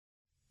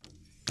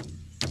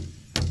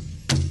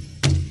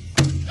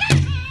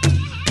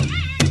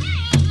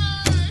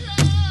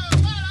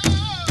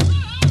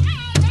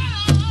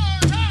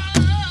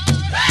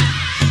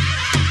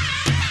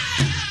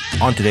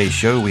On today's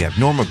show, we have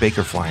Norma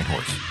Baker Flying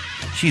Horse.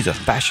 She's a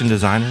fashion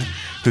designer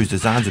whose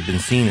designs have been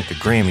seen at the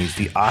Grammys,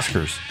 the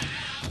Oscars.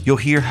 You'll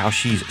hear how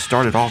she's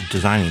started off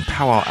designing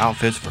Pow Wow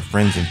outfits for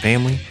friends and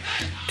family,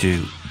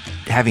 to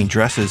having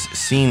dresses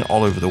seen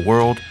all over the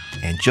world,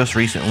 and just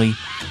recently,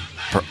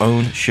 her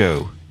own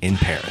show in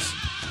Paris.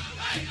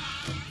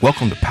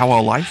 Welcome to Pow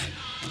Wow Life.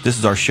 This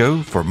is our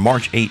show for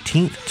March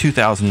 18th,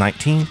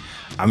 2019.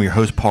 I'm your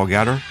host, Paul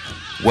Gowder.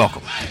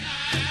 Welcome.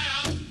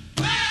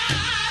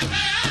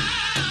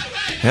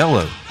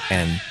 Hello,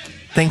 and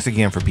thanks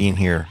again for being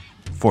here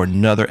for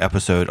another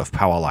episode of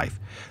Pow Wow Life,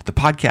 the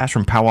podcast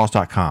from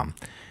powwows.com.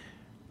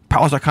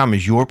 Powwows.com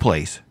is your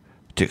place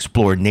to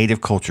explore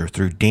Native culture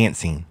through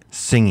dancing,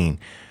 singing,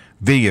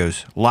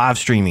 videos, live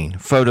streaming,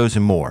 photos,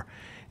 and more.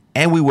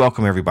 And we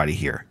welcome everybody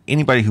here.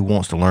 Anybody who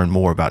wants to learn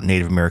more about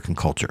Native American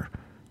culture,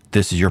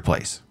 this is your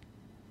place.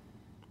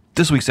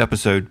 This week's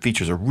episode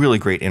features a really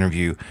great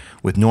interview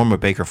with Norma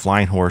Baker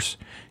Flying Horse.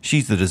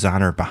 She's the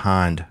designer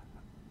behind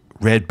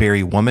Red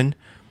Berry Woman,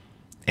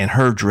 and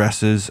her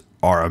dresses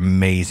are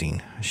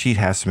amazing. She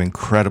has some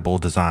incredible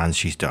designs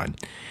she's done.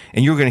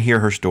 And you're going to hear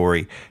her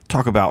story,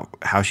 talk about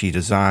how she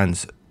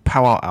designs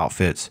Pow Wow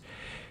outfits.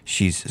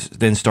 She's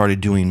then started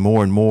doing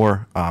more and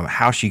more,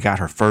 how she got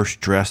her first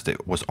dress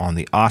that was on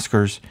the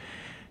Oscars.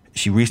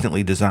 She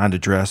recently designed a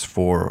dress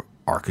for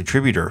our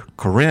contributor,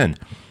 Corinne,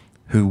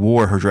 who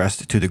wore her dress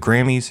to the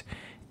Grammys.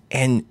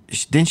 And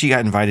then she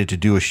got invited to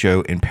do a show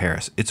in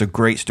Paris. It's a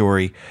great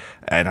story,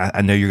 and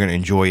I know you're going to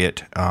enjoy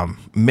it.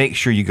 Make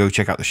sure you go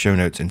check out the show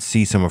notes and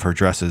see some of her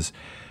dresses.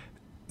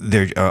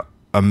 They're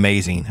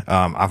amazing.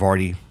 I've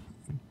already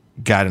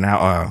got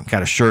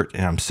a shirt,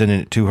 and I'm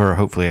sending it to her.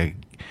 Hopefully,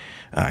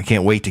 I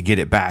can't wait to get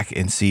it back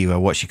and see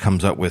what she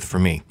comes up with for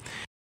me.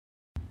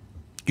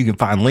 You can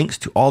find links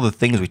to all the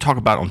things we talk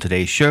about on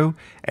today's show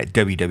at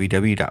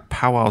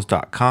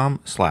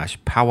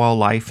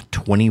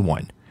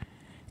www.powwows.com/powwowlife21.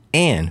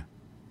 And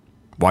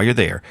while you're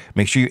there,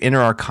 make sure you enter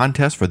our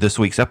contest for this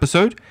week's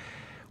episode,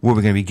 where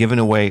we're going to be giving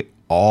away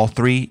all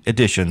 3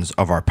 editions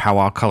of our Pow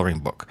Wow coloring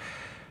book.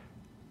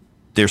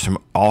 There's some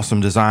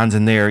awesome designs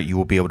in there. You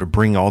will be able to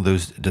bring all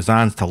those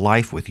designs to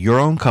life with your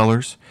own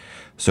colors.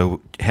 So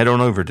head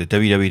on over to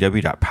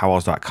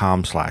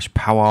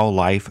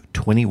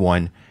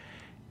www.powwows.com/powwowlife21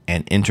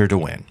 and enter to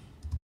win.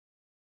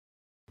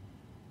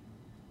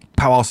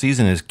 Pow Wow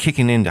season is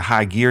kicking into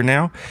high gear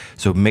now,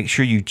 so make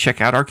sure you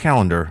check out our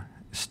calendar.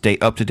 Stay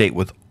up to date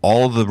with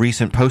all the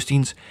recent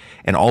postings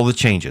and all the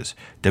changes.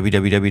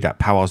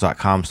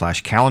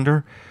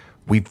 www.powwows.com/calendar.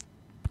 We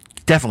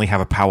definitely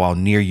have a powwow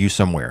near you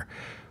somewhere.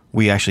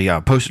 We actually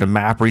posted a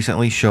map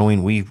recently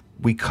showing we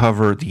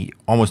cover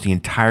almost the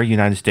entire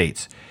United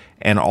States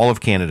and all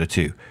of Canada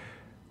too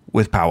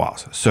with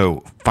powwows.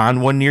 So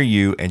find one near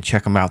you and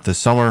check them out this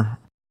summer.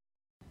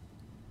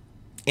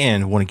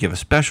 And want to give a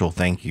special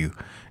thank you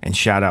and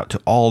shout out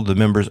to all the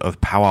members of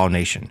Pow Wow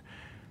Nation.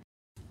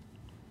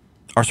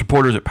 Our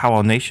supporters at Pow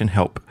Wow Nation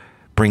help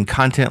bring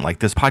content like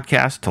this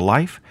podcast to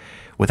life.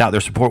 Without their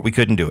support, we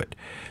couldn't do it.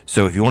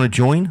 So if you want to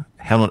join,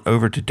 head on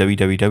over to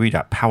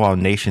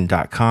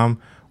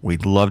www.powwownation.com.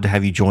 We'd love to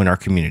have you join our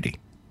community.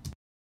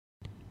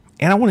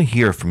 And I want to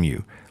hear from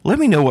you. Let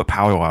me know what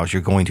Pow Wows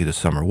you're going to this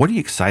summer. What are you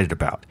excited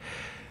about?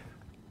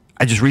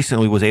 I just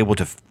recently was able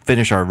to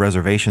finish our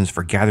reservations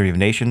for Gathering of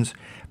Nations,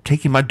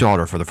 taking my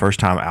daughter for the first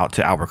time out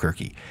to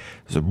Albuquerque.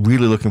 So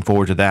really looking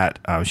forward to that.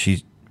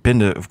 She's been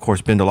to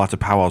lots of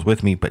powwows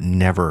with me, but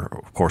never,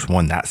 of course,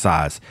 one that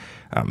size.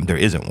 There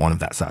isn't one of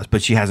that size,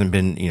 but she hasn't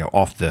been,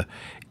 off the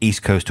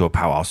East Coast to a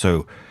powwow.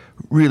 So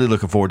really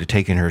looking forward to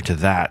taking her to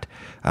that.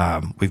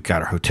 We've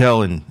got our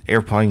hotel and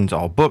airplanes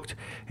all booked,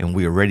 and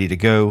we are ready to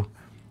go.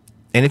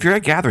 And if you're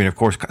at Gathering, of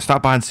course,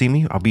 stop by and see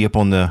me. I'll be up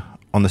on the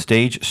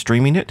stage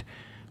streaming it.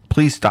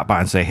 Please stop by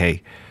and say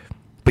hey.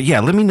 But yeah,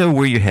 let me know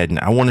where you're heading.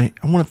 I want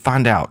to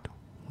find out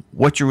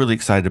what you're really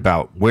excited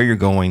about, where you're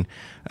going,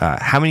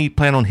 how many you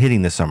plan on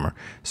hitting this summer.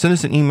 Send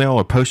us an email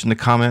or post in the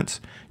comments.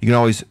 You can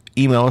always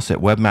email us at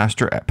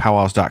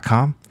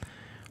webmaster@powwows.com.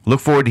 Look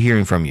forward to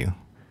hearing from you.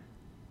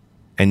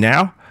 And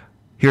now,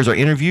 here's our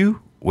interview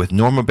with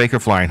Norma Baker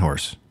Flying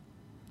Horse.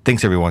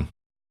 Thanks, everyone.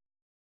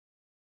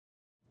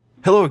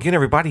 Hello again,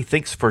 everybody.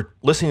 Thanks for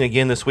listening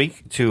again this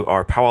week to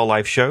our Pow Wow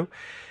Live show.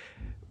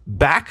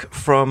 Back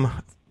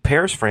from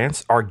Paris,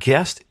 France, our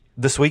guest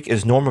this week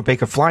is Norma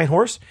Baker Flying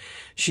Horse.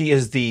 She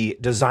is the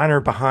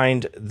designer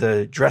behind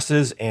the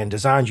dresses and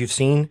designs you've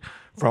seen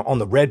on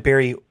the Red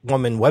Berry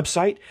Woman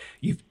website.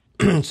 You've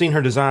seen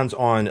her designs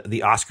on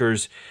the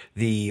Oscars,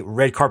 the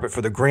red carpet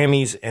for the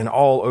Grammys, and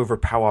all over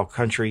Pow Wow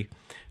country.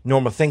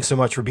 Norma, thanks so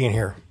much for being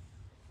here.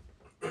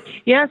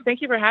 Yes,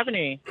 thank you for having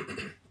me.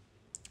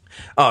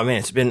 Oh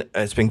man,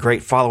 it's been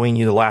great following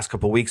you the last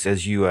couple of weeks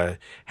as you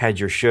had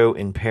your show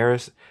in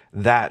Paris.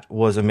 That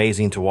was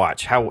amazing to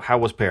watch. How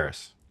was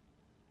Paris?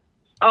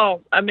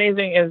 Oh,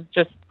 amazing is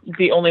just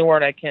the only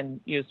word I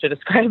can use to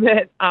describe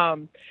it.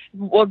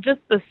 Well, just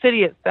the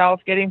city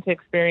itself, getting to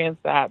experience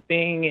that,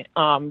 being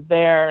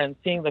there and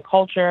seeing the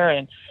culture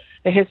and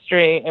the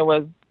history, it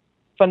was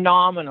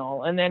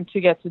phenomenal. And then to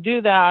get to do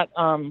that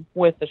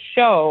with the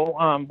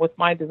show, with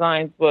my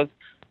designs was,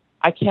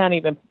 I can't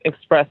even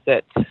express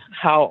it,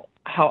 how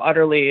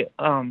utterly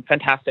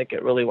fantastic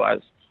it really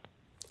was.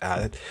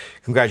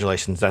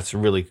 Congratulations. That's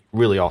really,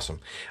 really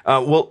awesome.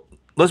 Well,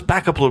 let's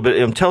back up a little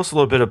bit and tell us a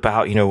little bit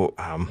about,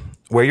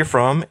 where you're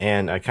from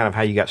and kind of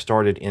how you got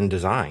started in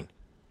design.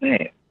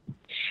 Right.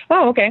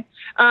 Oh, okay.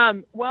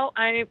 Well,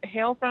 I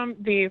hail from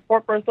the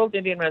Fort Berthold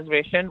Indian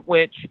Reservation,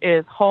 which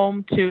is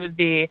home to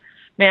the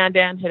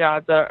Mandan,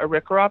 Hidatsa,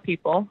 Arikara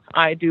people.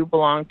 I do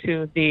belong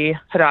to the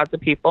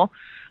Hidatsa people.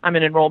 I'm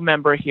an enrolled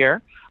member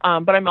here,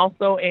 but I'm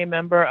also a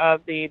member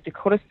of the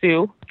Dakota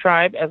Sioux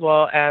tribe as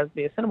well as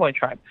the Assiniboine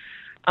tribe.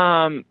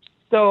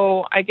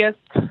 So I guess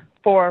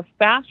for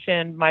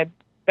fashion, my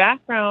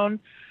background,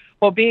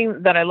 well,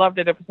 being that I loved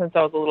it ever since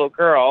I was a little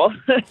girl,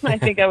 I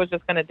think I was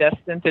just kind of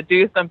destined to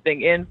do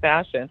something in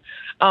fashion.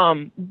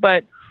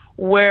 But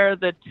where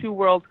the two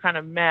worlds kind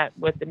of met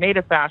with the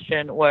native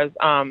fashion was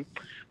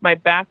my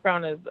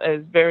background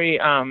is very,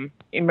 I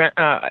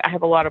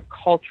have a lot of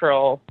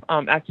cultural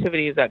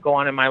activities that go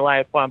on in my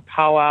life,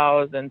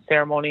 powwows and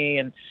ceremony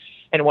and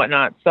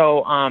whatnot.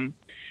 So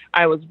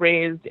I was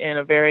raised in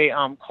a very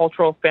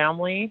cultural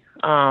family.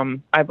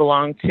 I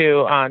belong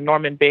to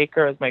Norma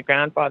Baker as my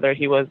grandfather.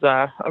 He was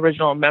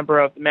original member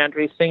of the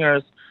Mandaree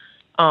Singers,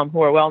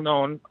 who are well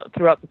known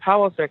throughout the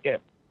powwow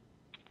circuit.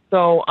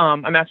 So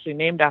I'm actually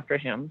named after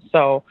him.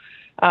 So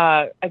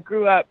I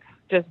grew up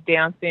just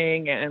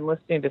dancing and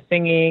listening to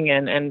singing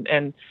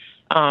and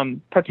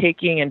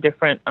partaking in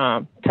different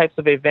types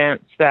of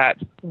events that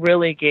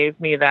really gave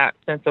me that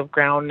sense of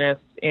groundness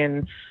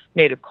in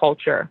Native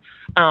culture.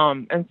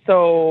 And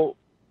so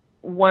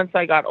once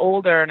I got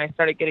older and I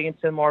started getting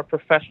into the more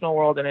professional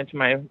world and into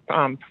my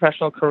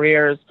professional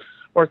careers,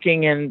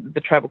 working in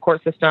the tribal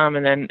court system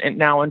and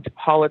now into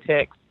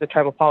politics, the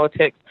tribal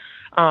politics,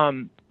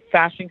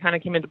 fashion kind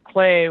of came into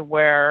play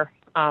where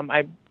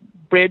I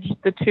bridged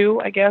the two,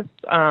 I guess.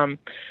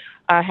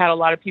 I had a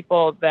lot of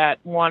people that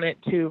wanted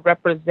to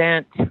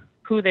represent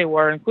who they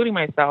were, including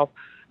myself,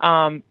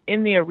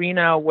 in the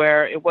arena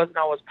where it wasn't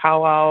always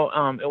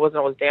powwow, it wasn't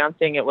always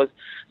dancing, it was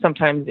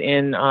sometimes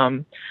in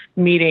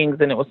meetings,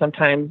 and it was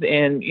sometimes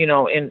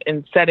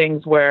in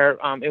settings where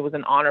it was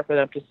an honor for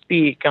them to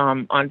speak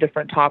on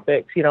different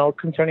topics,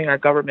 concerning our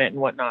government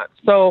and whatnot.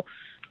 So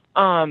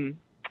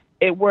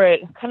where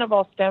it kind of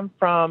all stemmed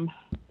from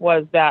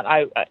was that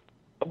I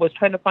was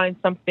trying to find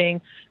something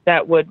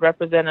that would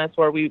represent us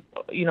where we,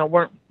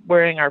 weren't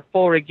wearing our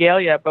full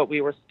regalia, but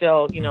we were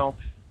still,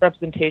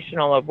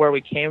 representational of where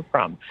we came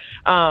from.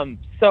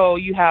 So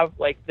you have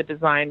like the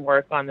design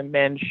work on the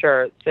men's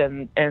shirts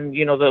and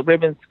the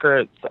ribbon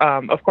skirts.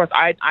 Of course,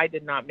 I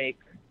did not make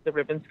the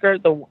ribbon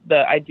skirt.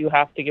 I do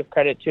have to give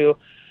credit to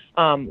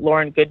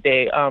Lauren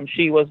Goodday.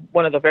 She was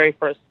one of the very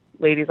first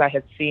ladies I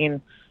had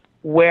seen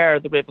wear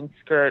the ribbon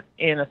skirt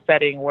in a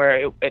setting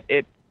where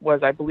it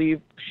was, I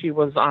believe she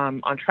was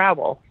on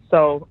travel.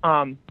 So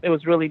it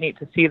was really neat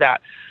to see that.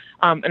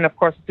 And of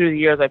course, through the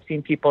years, I've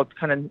seen people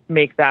kind of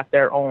make that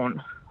their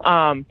own.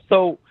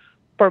 So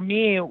for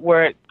me,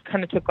 where it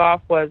kind of took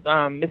off was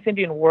Miss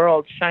Indian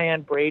World,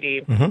 Cheyenne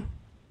Brady,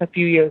 a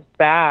few years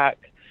back,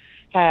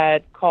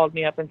 had called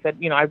me up and said,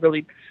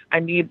 I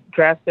need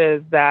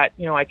dresses that,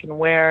 I can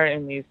wear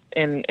in these,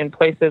 in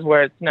places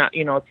where it's not,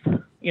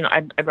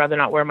 I'd rather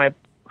not wear my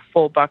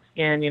full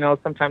buckskin.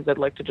 Sometimes I'd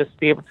like to just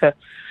be able to,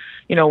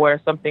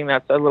 wear something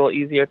that's a little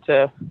easier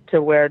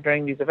to wear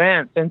during these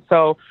events. And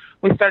so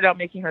we started out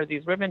making her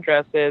these ribbon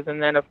dresses.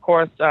 And then, of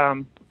course,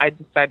 I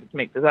decided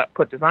to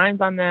put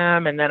designs on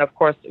them. And then, of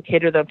course,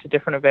 cater them to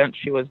different events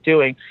she was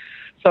doing.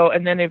 So,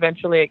 and then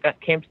eventually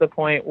it came to the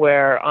point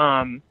where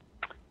I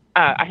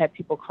had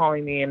people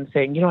calling me and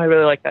saying, I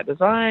really like that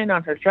design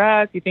on her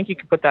dress. You think you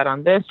could put that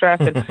on this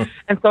dress?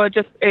 And so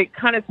it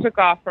kind of took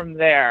off from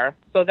there.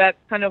 So that's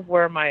kind of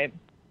where my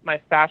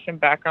fashion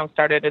background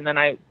started. And then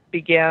I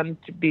began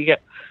to be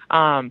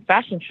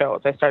fashion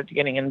shows. I started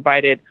getting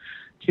invited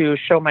to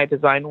show my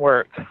design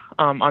work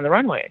on the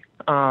runway.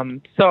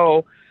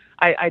 So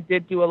I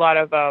did do a lot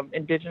of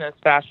indigenous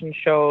fashion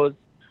shows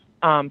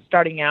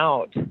starting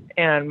out.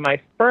 And my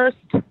first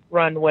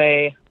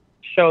runway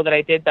show that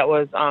I did that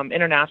was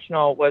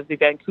international was the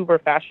Vancouver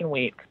Fashion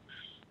Week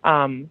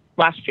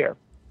last year.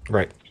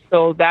 Right.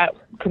 So that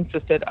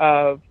consisted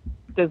of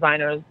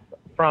designers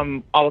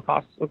from all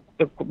across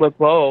the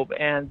globe,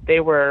 and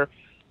they were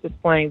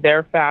displaying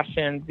their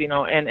fashions,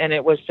 and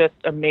it was just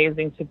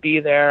amazing to be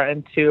there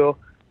and to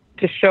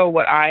show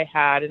what I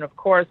had. And of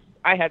course,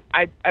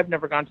 I've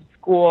never gone to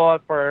school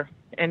for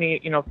any,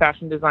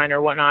 fashion design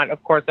or whatnot.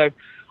 Of course, I've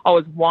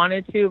always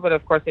wanted to, but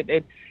of course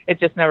it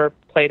just never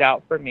played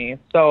out for me.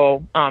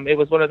 So it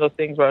was one of those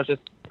things where I was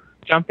just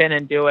jump in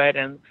and do it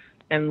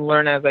and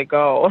learn as I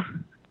go.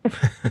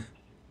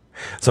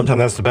 Sometimes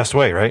that's the best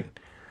way, right?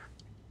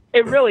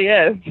 It really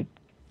is.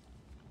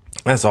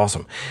 That's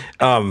awesome.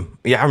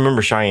 Yeah, I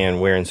remember Cheyenne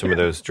wearing some of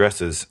those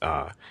dresses.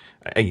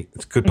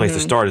 It's a good place to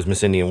start is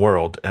Miss Indian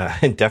World.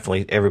 And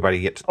definitely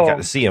everybody got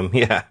to see them.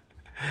 Yeah.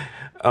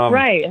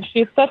 Right, and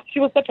she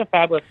was such a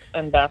fabulous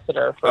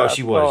ambassador for Oh, us.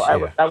 she So was,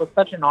 yeah. that was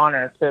such an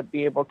honor to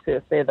be able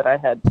to say that I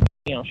had,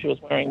 she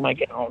was wearing my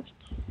gowns.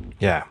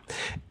 Yeah.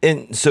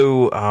 And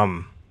so,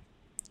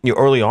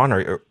 early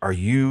on, are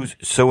you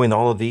sewing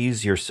all of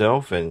these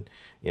yourself? And,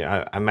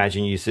 I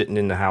imagine you sitting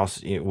in the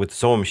house, with the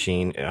sewing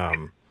machine.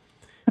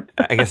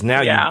 I guess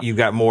now Yeah. you've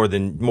got more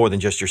than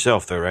just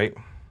yourself though, right?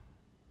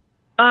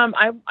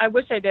 I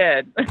wish I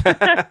did.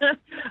 It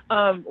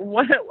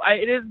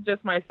is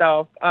just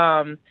myself.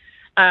 I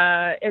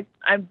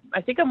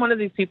think I'm one of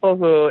these people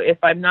who, if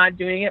I'm not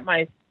doing it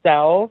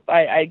myself,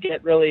 I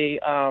get really,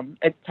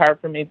 it's hard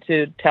for me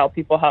to tell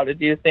people how to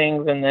do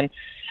things and then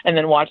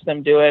watch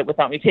them do it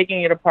without me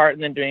taking it apart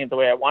and then doing it the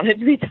way I want it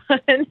to be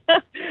done.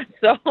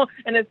 So,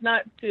 and it's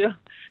not to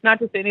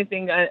say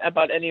anything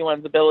about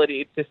anyone's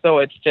ability to sew.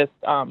 It's just,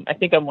 I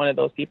think I'm one of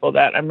those people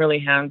that I'm really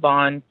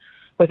hands-on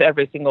with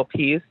every single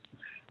piece.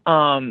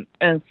 And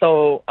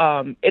so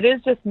it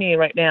is just me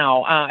right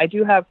now. I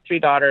do have 3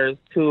 daughters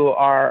who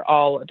are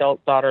all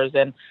adult daughters,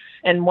 and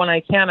when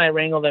I can, I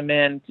wrangle them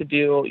in to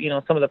do,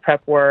 some of the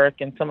prep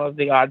work and some of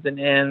the odds and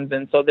ends.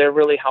 And so they're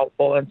really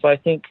helpful. And so I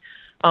think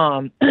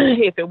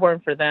if it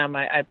weren't for them,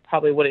 I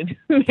probably wouldn't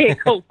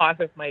make a lot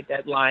of my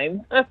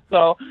deadlines.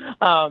 So,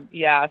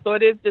 so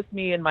it is just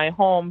me in my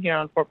home here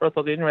on Fort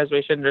Berthold Indian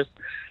Reservation. There's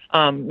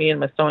me and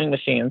my sewing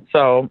machine.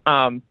 So,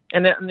 and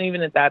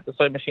even at that, the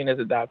sewing machine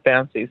isn't that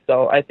fancy.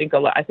 So I think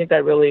I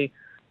really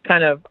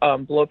kind of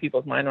blow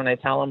people's mind when I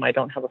tell them I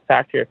don't have a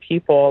factory of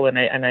people and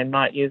I'm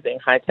not using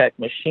high-tech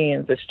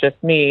machines. It's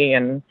just me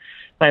and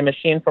my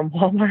machine from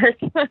Walmart.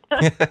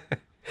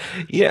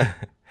 Yeah.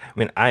 I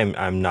mean,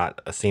 I'm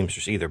not a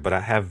seamstress either, but I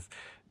have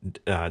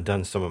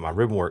done some of my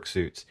ribbon work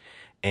suits,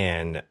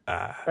 and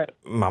Right.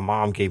 my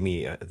mom gave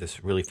me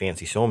this really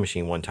fancy sewing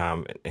machine one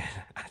time. And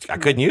I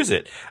couldn't use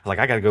it. I was like,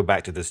 I got to go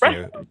back to this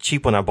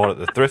cheap one I bought at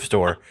the thrift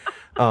store.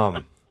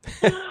 Yeah.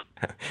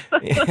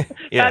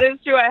 That is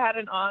true. I had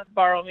an aunt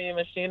borrow me a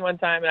machine one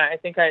time, and I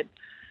think I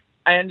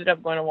ended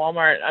up going to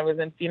Walmart. I was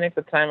in Phoenix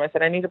at the time. I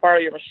said, I need to borrow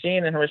your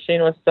machine. And her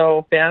machine was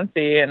so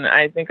fancy. And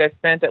I think I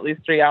spent at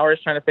least 3 hours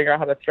trying to figure out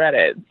how to thread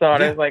it. So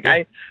I was like,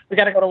 we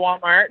got to go to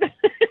Walmart.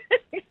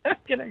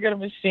 Get a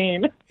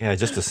machine. Yeah,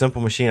 just a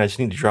simple machine. I just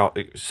need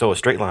to sew a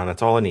straight line.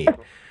 That's all I need.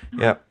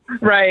 Yep.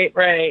 Right.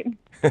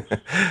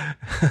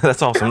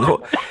 That's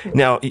awesome.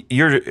 Now,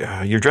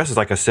 your dresses,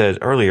 like I said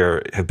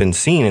earlier, have been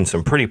seen in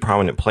some pretty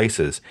prominent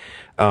places,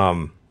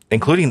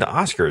 including the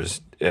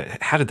Oscars.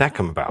 How did that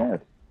come about? Yes.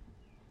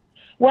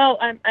 Well,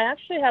 I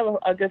actually have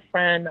a good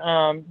friend,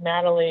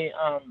 Natalie,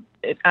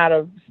 out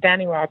of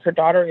Standing Rock. Her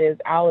daughter is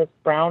Alice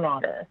Brown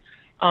Otter.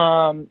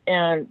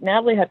 And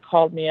Natalie had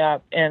called me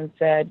up and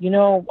said,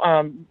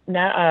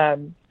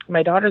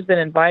 my daughter's been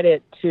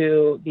invited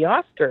to the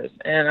Oscars.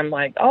 And I'm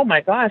like, oh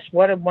my gosh,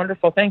 what a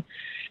wonderful thing.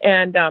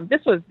 And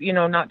this was,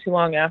 not too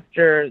long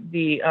after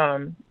the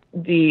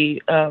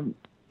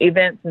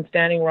events in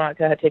Standing Rock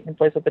that had taken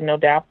place with the No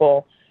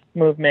Dapple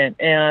movement.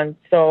 And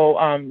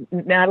so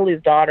Natalie's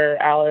daughter,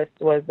 Alice,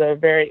 was a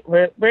very,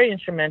 very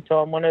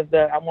instrumental and one of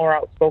the more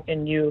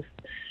outspoken youth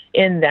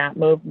in that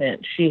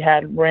movement. She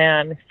had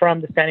ran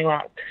from the Standing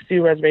Rock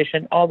Sioux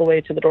Reservation all the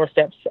way to the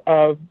doorsteps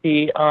of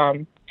the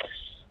Army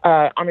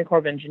Corps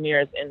of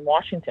Engineers in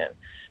Washington.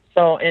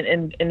 So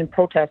in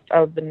protest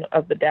of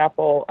the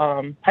Dapple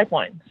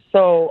pipeline.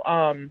 So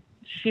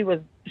she's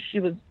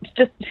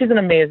an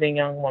amazing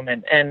young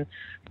woman. And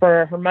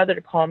for her mother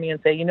to call me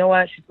and say, you know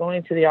what, she's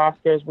going to the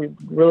Oscars. We'd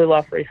really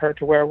love for her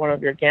to wear one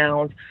of your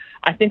gowns.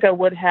 I think I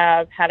would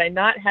have, had I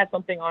not had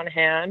something on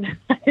hand,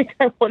 I think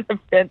I would have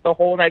spent the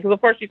whole night. Because,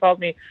 of course, she called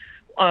me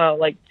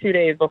like 2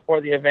 days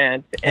before the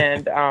event.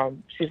 And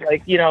she's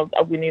like,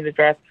 we need a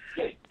dress.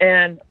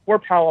 And we're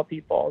Pow Wow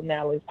people.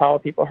 Natalie's Pow Wow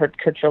people. Her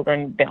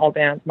children all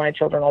dance. My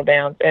children all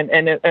dance.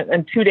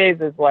 And 2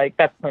 days is like,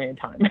 that's plenty of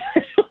time.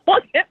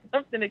 We'll get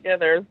something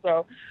together.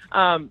 So,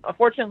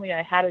 unfortunately,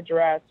 I had a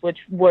dress, which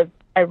was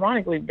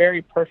ironically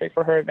very perfect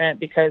for her event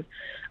because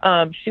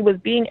she was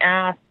being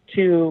asked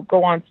to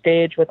go on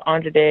stage with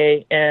Andra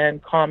Day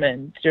and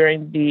Common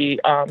during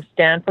the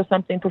Stand for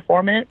Something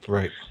performance.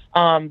 Right.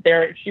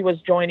 There, she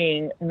was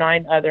joining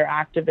 9 other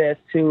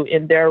activists who,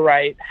 in their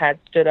right, had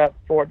stood up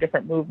for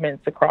different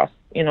movements across,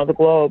 the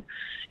globe,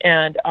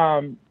 and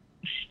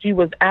she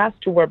was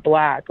asked to wear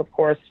black, of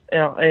course,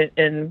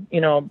 in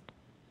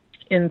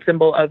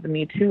symbol of the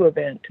Me Too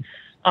event.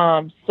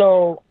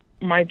 So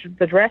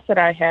the dress that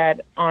I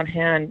had on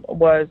hand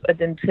was a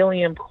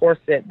dentillium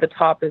corset. The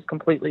top is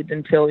completely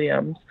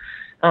dentilliums.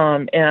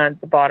 And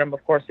the bottom,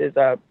 of course, is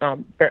a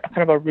kind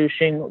of a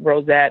ruching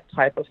rosette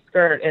type of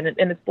skirt, and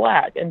it's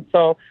black. And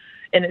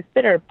it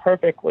fit her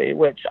perfectly,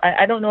 which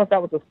I don't know if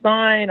that was a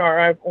sign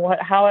or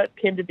how it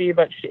came to be,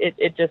 but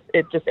it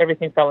just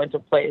everything fell into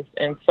place.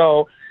 And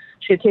so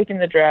she had taken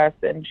the dress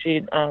and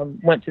she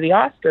went to the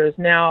Oscars.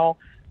 Now,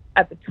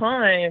 at the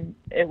time,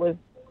 it was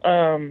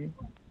kind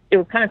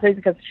of crazy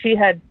because she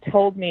had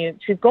told me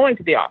she's going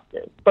to the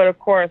Oscars, but of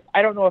course,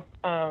 I don't know if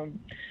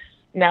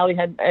Natalie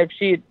had,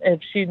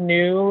 if she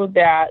knew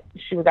that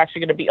she was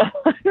actually going to be on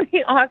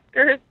the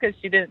Oscars, because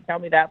she didn't tell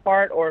me that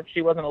part, or if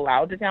she wasn't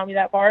allowed to tell me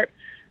that part.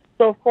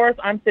 So of course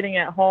I'm sitting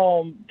at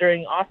home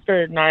during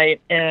Oscar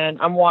night,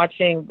 and I'm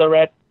watching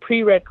the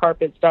pre-red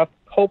carpet stuff,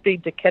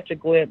 hoping to catch a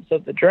glimpse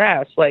of the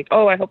dress. Like,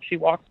 oh, I hope she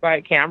walks by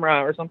a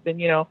camera or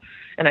something,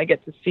 and I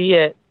get to see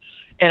it.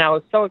 And I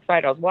was so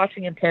excited. I was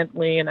watching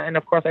intently, and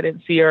of course I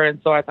didn't see her. And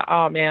so I thought,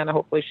 oh man,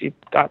 hopefully she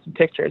got some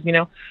pictures,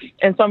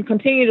 And so I'm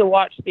continuing to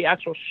watch the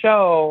actual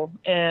show,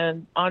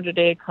 and Andra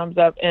Day comes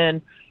up,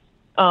 and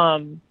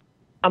I'm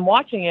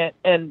watching it,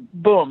 and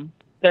boom,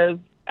 there's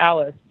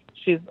Alice.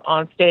 She's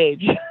on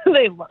stage.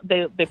 they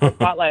put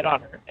spotlight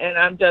on her, and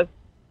I'm just,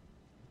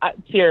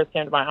 tears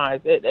came to my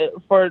eyes.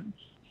 For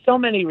so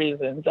many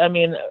reasons. I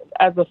mean,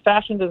 as a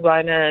fashion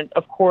designer, and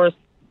of course,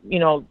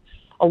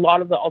 a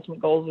lot of the ultimate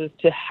goals is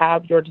to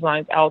have your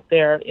designs out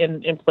there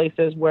in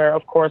places where,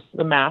 of course,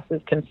 the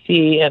masses can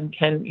see and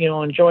can,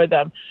 enjoy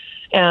them.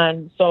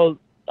 And so,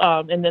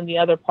 and then the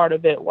other part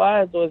of it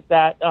was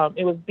that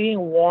it was being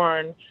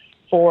worn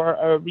for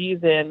a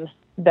reason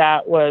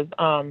that was,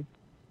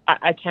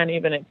 I can't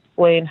even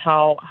explain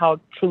how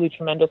truly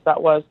tremendous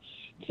that was,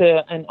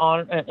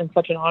 and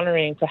such an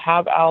honoring to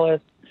have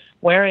Alice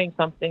wearing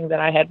something that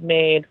I had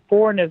made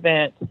for an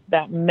event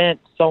that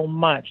meant so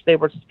much. They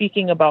were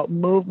speaking about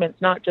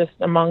movements, not just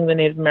among the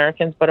Native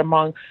Americans, but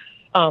among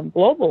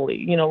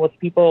globally, with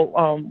people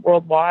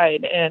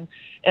worldwide.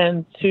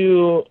 And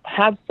to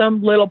have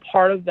some little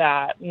part of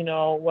that,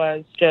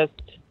 was just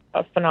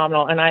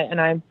phenomenal. And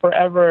I'm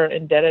forever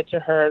indebted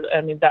to her.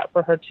 I mean, that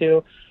for her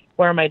to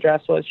wear my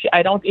dress was,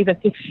 I don't even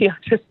think she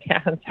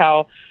understands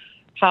how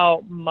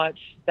much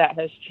that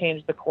has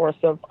changed the course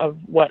of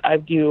what I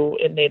do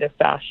in Native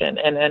fashion.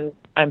 And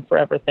I'm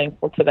forever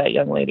thankful to that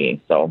young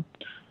lady. So.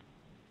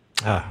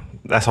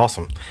 That's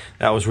awesome.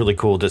 That was really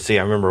cool to see.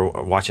 I remember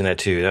watching that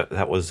too.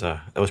 That was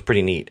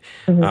pretty neat.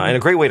 Mm-hmm. And a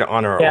great way to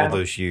honor all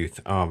those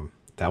youth.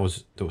 That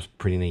was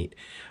pretty neat.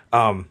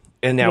 And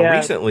now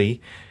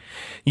recently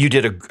you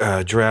did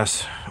a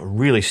dress, a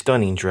really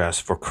stunning dress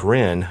for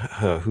Corinne,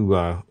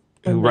 who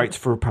writes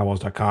for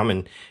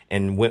PowWows.com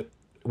and went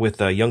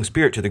with Young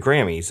Spirit to the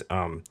Grammys.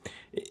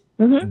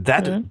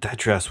 That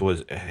dress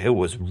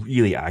was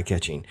really eye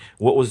catching.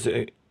 What was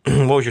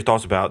your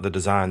thoughts about the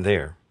design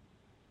there?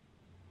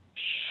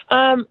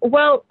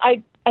 Well,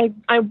 I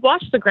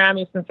watched the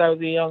Grammys since I was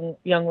a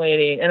young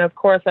lady, and of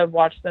course I've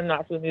watched them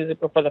not for the music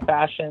but for the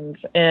fashions.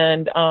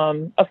 And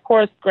of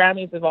course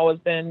Grammys have always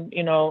been,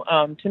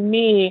 to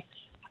me,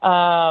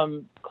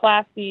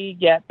 classy.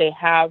 Yet they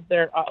have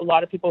a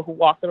lot of people who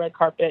walk the red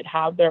carpet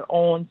have their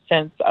own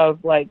sense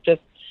of like just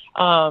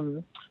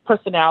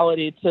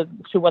personality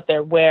to what they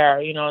wear,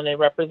 and they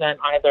represent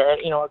either,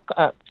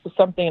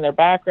 something in their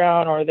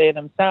background or they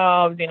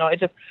themselves, it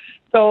just,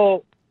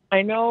 so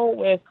I know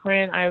with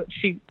Corinne,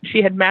 she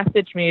had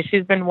messaged me.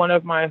 She's been one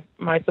of my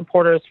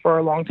supporters for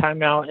a long time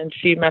now. And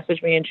she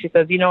messaged me and she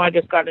says, I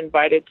just got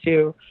invited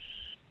to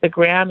the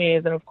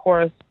Grammys. And of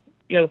course,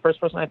 the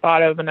first person I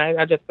thought of, and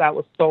that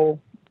was so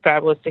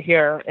fabulous to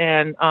hear.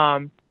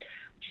 And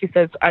she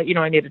says, I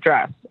need a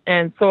dress.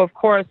 And so of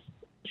course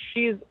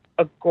she's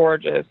a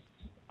gorgeous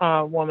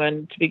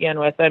woman to begin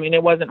with. I mean,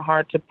 it wasn't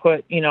hard to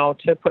put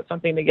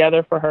something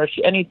together for her.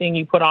 Anything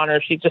you put on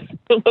her, she just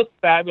looks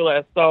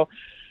fabulous. So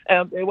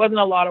it wasn't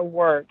a lot of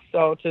work.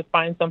 So to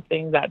find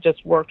something that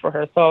just worked for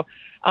her. So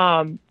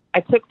I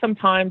took some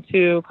time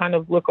to kind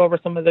of look over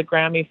some of the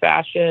Grammy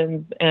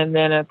fashions, and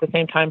then at the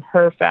same time,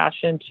 her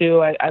fashion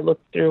too. I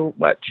looked through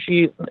what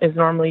she is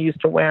normally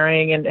used to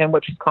wearing and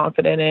what she's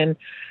confident in.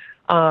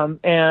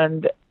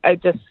 And I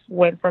just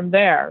went from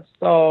there.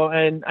 So,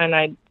 and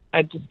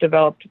I just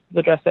developed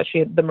the dress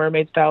the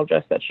mermaid style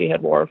dress that she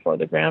had wore for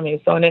the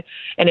Grammy. So, and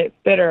it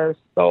fit her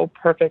so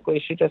perfectly.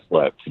 She just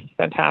looked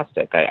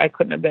fantastic. I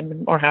couldn't have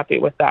been more happy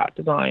with that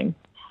design.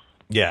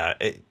 Yeah.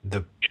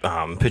 The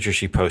pictures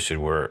she posted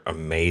were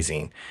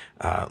amazing.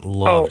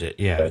 Loved it.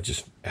 Yeah.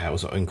 It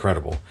was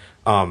incredible.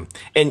 And,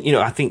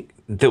 I think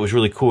that was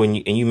really cool.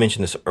 And you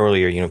mentioned this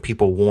earlier,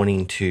 people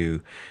wanting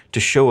to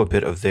show a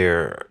bit of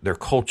their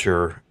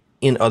culture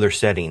in other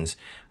settings.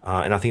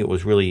 And I think it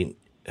was really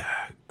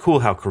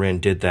cool how Corinne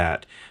did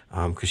that,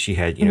 because she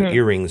had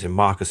earrings and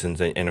moccasins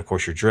and of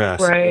course your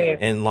dress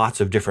and lots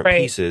of different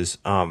pieces.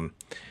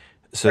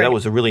 So that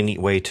was a really neat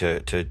way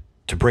to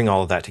bring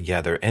all of that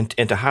together and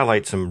to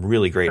highlight some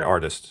really great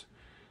artists.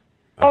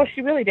 Oh,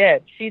 she really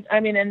did.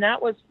 And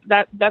that's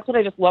what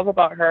I just love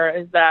about her,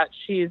 is that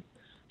she's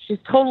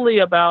totally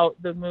about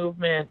the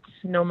movement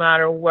no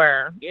matter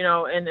where,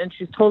 and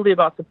she's totally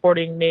about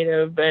supporting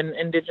Native and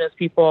Indigenous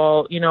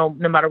people, no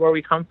matter where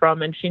we come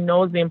from. And she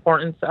knows the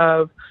importance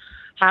of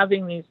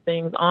having these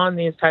things on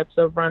these types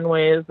of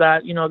runways,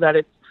 that,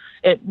 that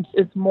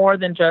it's more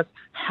than just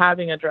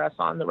having a dress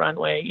on the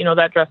runway.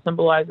 That dress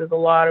symbolizes a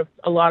lot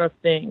of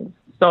things.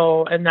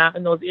 So, and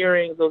those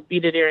earrings, those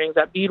beaded earrings,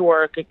 that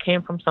beadwork, it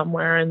came from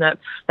somewhere, and that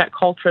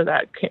culture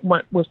that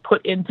was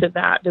put into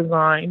that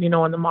design,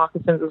 and the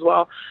moccasins as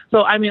well.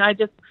 So, I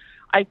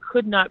I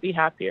could not be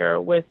happier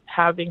with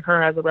having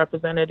her as a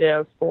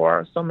representative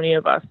for so many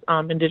of us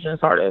Indigenous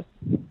artists.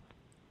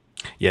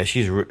 Yeah,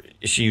 she's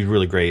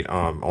really great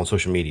on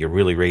social media,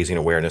 really raising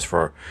awareness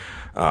for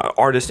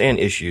artists and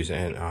issues,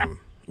 and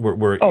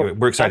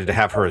we're excited to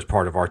have her as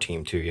part of our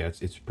team too. Yeah,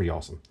 it's pretty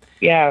awesome.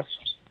 Yes.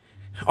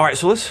 All right,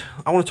 so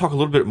I want to talk a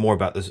little bit more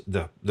about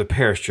the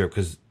Paris trip,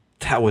 because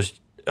that was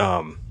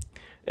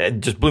it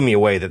just blew me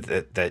away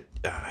that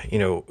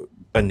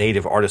a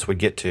native artist would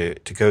get to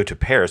go to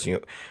Paris.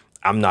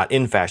 I'm not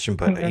in fashion,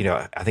 but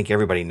I think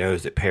everybody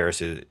knows that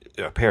Paris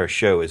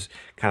show is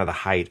kind of the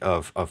height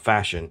of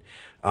fashion.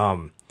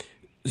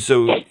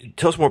 So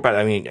tell us more about it.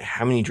 I mean,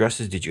 how many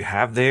dresses did you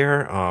have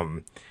there?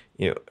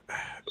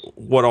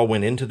 What all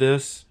went into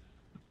this?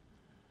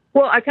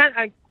 Well, I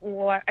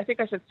think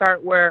I should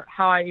start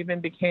how I even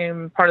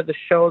became part of the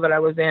show that I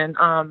was in.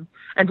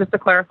 And just to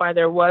clarify,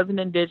 there was an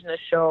Indigenous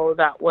show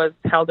that was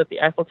held at the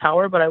Eiffel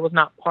Tower, but I was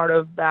not part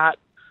of that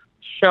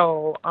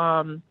show.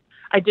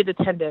 I did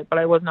attend it, but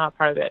I was not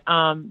part of it.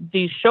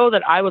 The show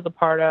that I was a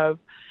part of,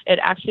 it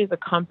actually is a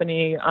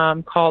company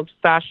called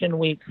Fashion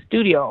Week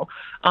Studio,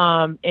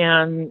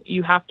 and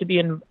you have to be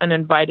an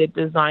invited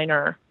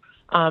designer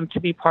to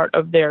be part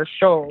of their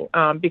show,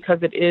 because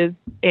it is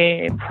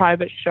a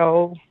private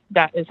show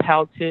that is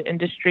held to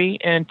industry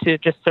and to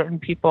just certain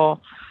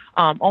people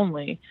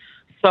only.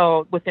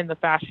 So within the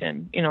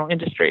fashion,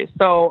 industry.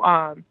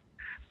 So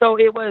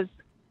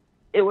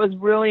it was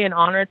really an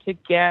honor to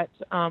get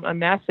a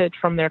message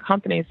from their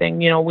company saying,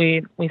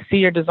 we see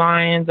your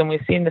designs and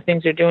we've seen the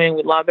things you're doing.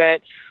 We love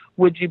it.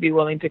 Would you be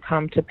willing to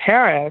come to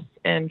Paris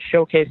and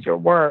showcase your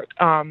work?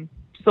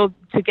 So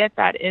to get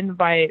that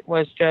invite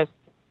was just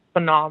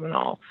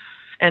phenomenal.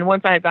 And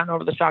once I had gotten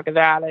over the shock of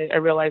that, I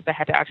realized I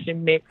had to actually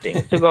make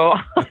things to go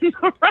on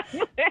the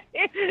runway.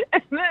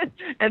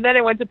 And then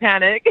I went to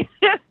panic.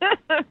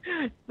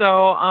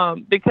 So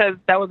because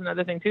that was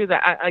another thing too,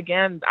 that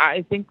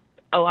I think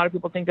a lot of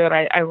people think that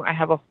I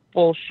have a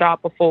full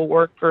shop, a full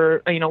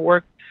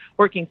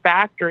working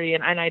factory,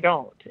 and I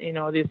don't.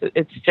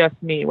 It's just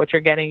me. What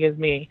you're getting is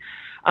me.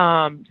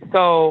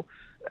 So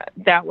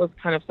that was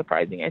kind of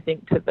surprising, I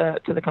think, to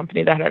the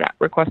company that had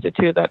requested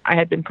too, that I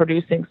had been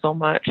producing so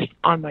much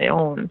on my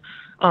own.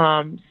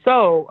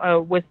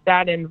 So with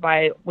that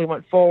invite, we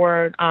went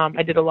forward.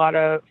 I did a lot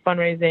of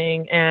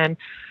fundraising, and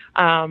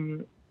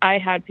I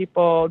had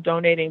people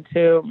donating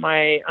to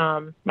my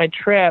my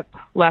trip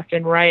left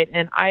and right,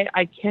 and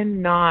I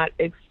cannot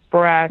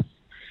express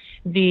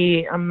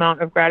the amount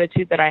of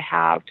gratitude that I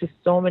have to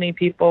so many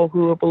people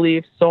who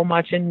believe so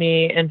much in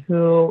me, and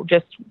who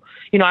just,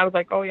 I was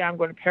like, oh yeah, I'm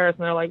going to Paris,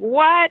 and they're like,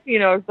 what?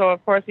 So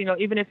of course,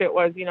 even if it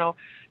was,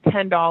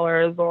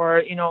 $10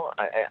 or,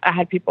 I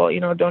had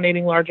people,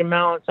 donating large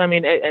amounts. I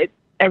mean,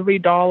 every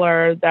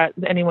dollar that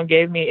anyone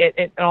gave me,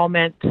 it all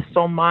meant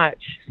so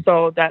much.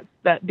 So that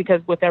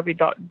because with every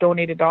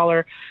donated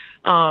dollar,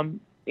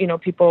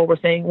 people were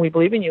saying, we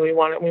believe in you. We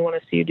want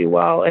to see you do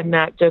well. And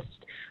that just,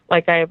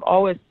 like I have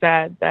always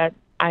said, that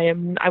I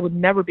would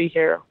never be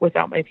here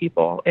without my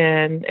people,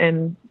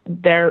 and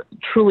they're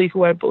truly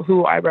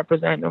who I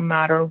represent, no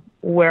matter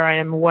where I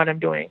am, what I'm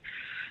doing.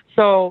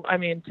 So, I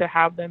mean, to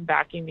have them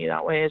backing me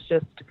that way is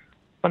just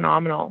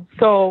phenomenal.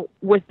 So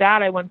with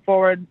that, I went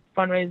forward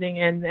fundraising,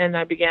 and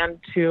I began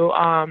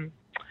to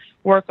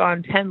work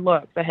on 10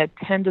 looks. I had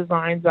 10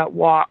 designs that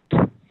walked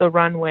the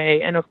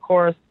runway, and of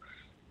course,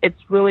 it's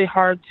really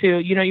hard to,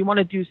 you want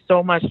to do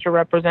so much to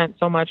represent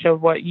so much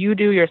of what you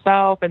do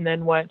yourself, and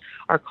then what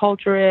our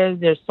culture is.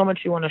 There's so much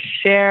you want to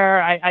share.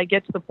 I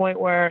get to the point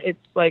where it's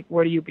like,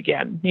 where do you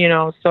begin?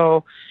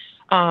 So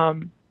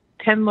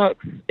 10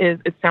 looks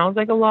it sounds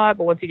like a lot,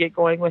 but once you get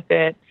going with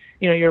it,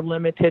 you're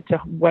limited to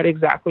what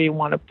exactly you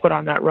want to put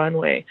on that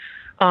runway.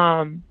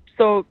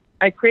 So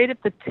I created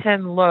the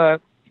 10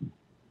 looks.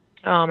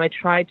 I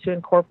tried to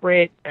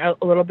incorporate a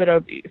little bit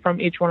from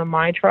each one of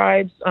my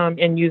tribes,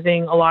 and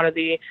using a lot of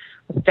the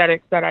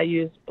aesthetics that I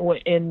use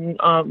in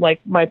like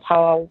my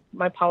powwow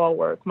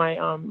work,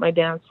 my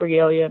dance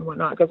regalia and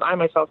whatnot, because I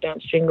myself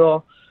dance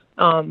jingle.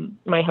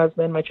 My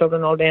husband, my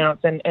children all dance,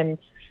 and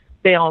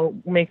they all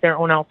make their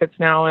own outfits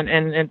now. And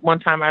at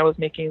one time I was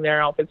making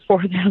their outfits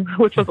for them,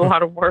 which was a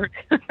lot of work.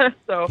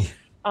 So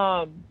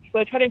I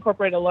try to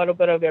incorporate a little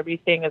bit of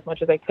everything as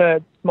much as I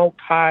could: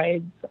 smoked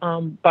hides,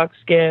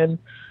 buckskin,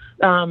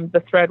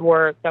 the thread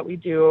work that we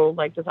do,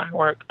 like design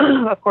work.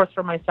 Of course,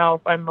 for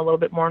myself, I'm a little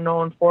bit more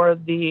known for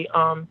the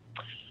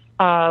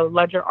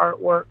ledger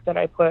artwork that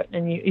I put,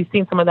 and you've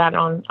seen some of that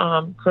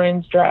on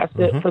Corinne's dress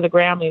for the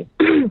Grammys.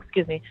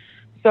 Excuse me.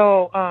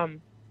 So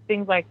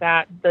things like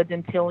that, the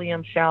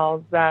dentilium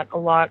shells that a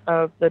lot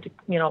of the,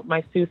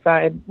 my Sioux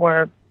side,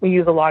 where we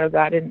use a lot of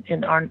that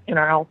in our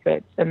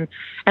outfits, and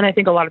I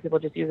think a lot of people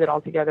just use it all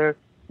together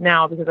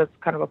now because it's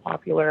kind of a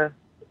popular.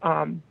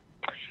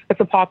 It's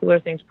a popular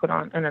thing to put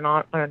on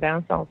a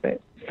dance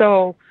outfit.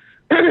 So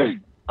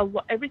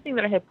everything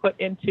that I had put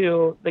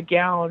into the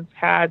gowns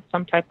had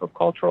some type of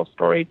cultural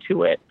story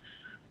to it.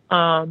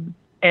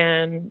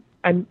 And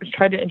I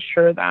tried to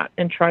ensure that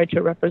and try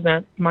to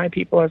represent my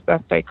people as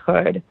best I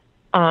could.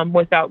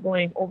 without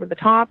going over the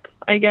top,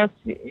 I guess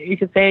you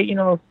could say,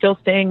 still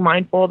staying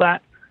mindful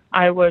that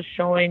I was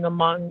showing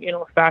among,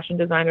 fashion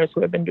designers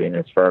who have been doing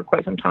this for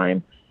quite some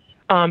time.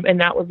 And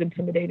that was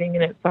intimidating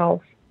in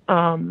itself,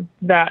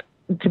 that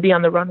to be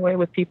on the runway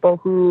with people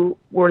who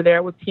were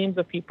there with teams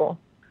of people.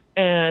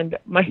 And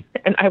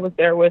I was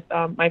there with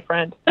my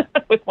friend,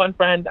 with one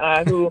friend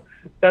who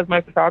does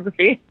my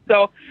photography.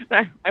 So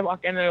I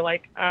walk in and they're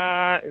like,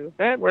 is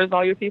it? Where's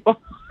all your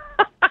people?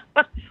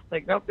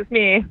 Like, nope, it's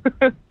me.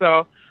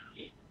 So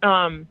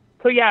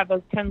yeah,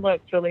 those 10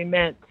 looks really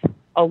meant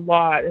a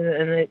lot,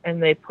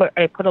 and I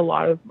put a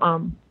lot of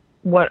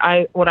what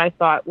I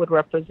thought would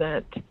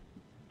represent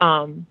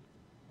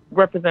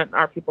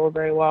our people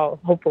very well,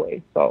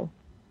 hopefully. So.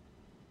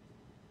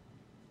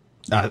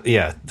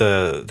 Yeah,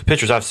 the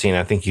pictures I've seen,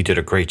 I think you did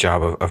a great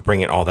job of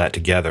bringing all that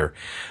together.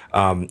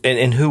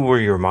 And who were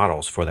your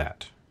models for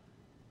that?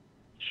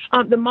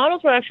 The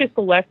models were actually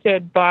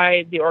selected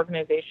by the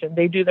organization.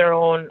 They do their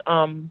own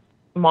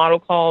model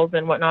calls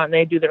and whatnot, and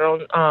they do their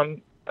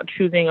own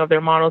choosing of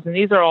their models. And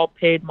these are all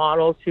paid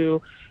models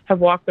who have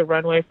walked the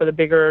runway for the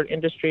bigger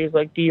industries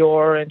like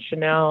Dior and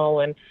Chanel.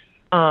 And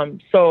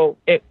so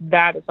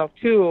that itself,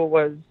 too,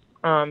 was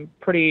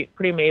pretty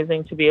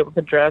amazing to be able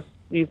to dress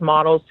these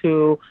models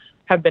who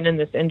have been in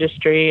this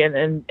industry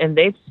and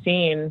they've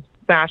seen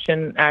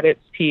fashion at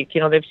its peak.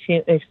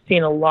 They've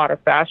seen a lot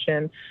of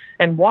fashion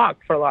and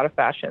walked for a lot of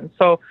fashion.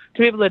 So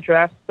to be able to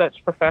dress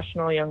such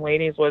professional young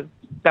ladies was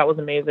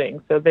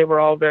amazing. So they were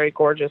all very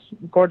gorgeous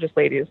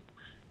ladies.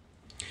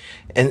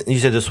 And you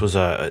said this was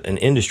an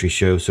industry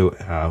show. So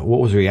what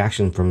was the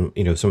reaction from,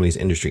 some of these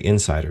industry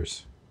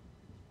insiders?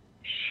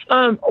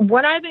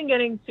 What I've been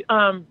getting,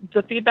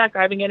 the feedback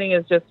I've been getting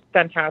is just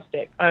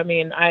fantastic. I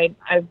mean,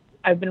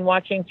 I've been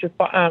watching through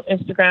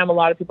Instagram. A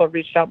lot of people have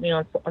reached out to me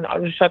on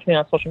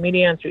social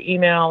media and through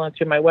email and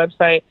through my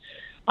website.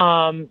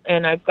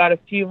 And I've got a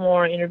few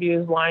more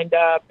interviews lined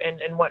up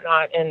and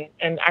whatnot.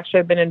 And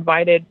actually I've been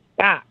invited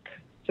back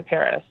to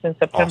Paris in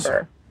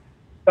September.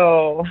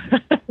 Awesome.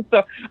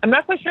 So I'm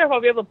not quite sure if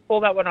I'll be able to pull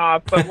that one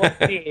off, but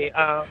we'll see.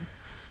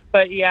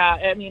 But yeah,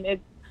 I mean,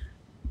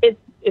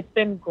 it's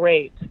been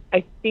great.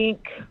 I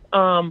think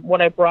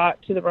what I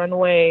brought to the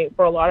runway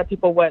for a lot of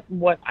people,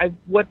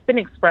 what's been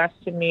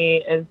expressed to me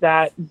is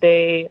that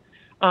the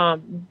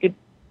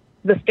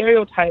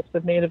stereotypes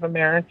of Native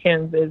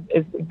Americans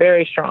is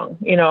very strong,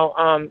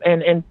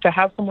 and to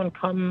have someone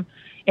come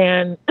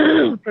and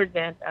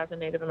present as a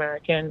Native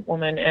American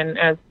woman and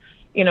as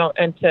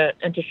and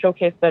to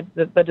showcase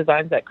the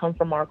designs that come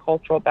from our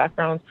cultural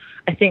backgrounds,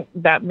 I think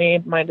that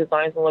made my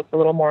designs look a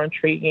little more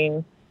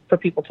intriguing for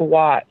people to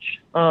watch.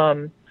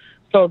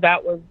 So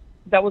that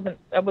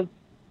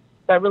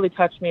really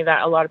touched me,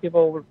 that a lot of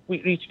people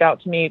reached out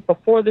to me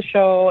before the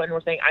show and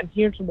were saying, I'm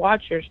here to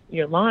watch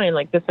your line.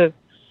 Like,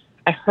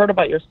 I heard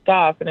about your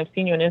stuff and I've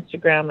seen you on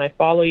Instagram and I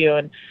follow you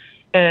and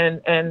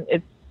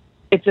it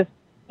just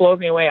blows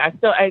me away. I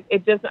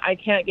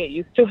can't get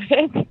used to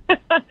it.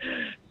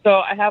 So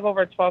I have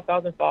over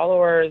 12,000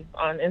 followers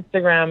on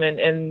Instagram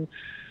and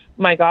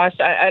my gosh,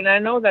 I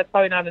know that's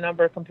probably not a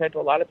number compared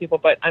to a lot of people,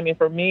 but I mean,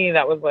 for me,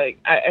 that was like,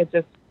 it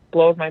just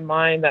blows my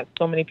mind that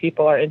so many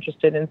people are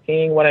interested in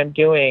seeing what I'm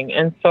doing.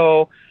 And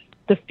so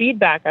the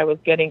feedback I was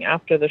getting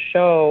after the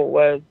show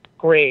was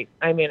great.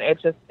 I mean,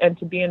 and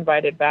to be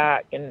invited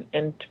back and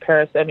to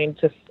Paris, I mean,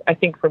 I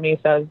think for me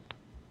says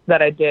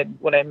that I did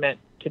what I meant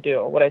to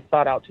do, what I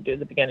sought out to do at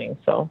the beginning.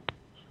 So.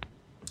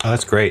 Oh,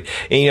 that's great.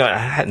 And, I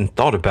hadn't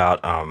thought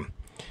about,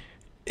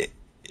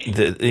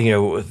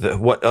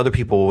 what other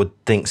people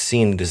would think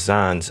seeing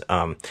designs,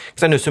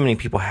 because I know so many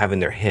people have in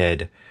their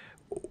head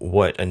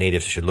what a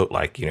native should look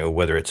like,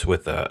 whether it's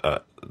with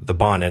the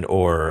bonnet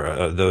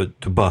or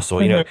the bustle.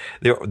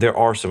 Mm-hmm. There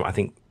are some, I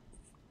think,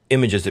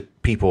 images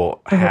that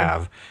people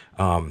have,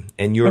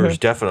 and yours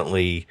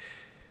definitely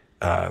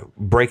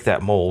break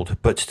that mold,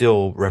 but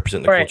still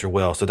represent the culture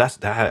well. So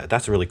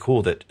that's really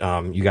cool that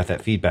you got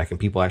that feedback and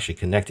people actually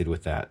connected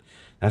with that.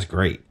 That's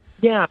great.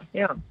 Yeah.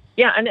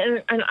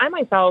 And I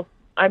myself,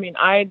 I mean,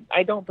 I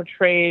don't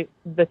portray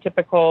the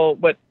typical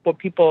what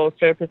people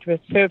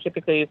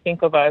stereotypically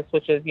think of us,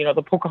 which is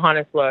the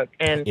Pocahontas look.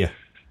 And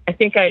I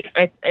think I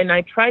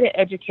try to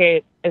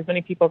educate as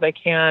many people as I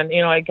can.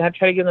 I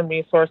try to give them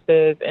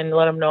resources and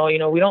let them know,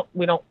 we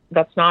don't.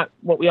 That's not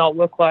what we all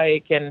look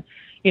like. And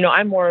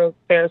I'm more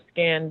fair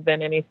skinned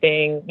than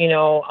anything.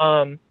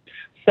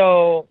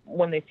 So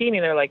when they see me,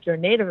 they're like, "You're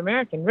Native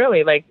American,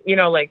 really? Like,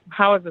 like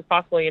how is this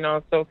possible?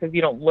 So because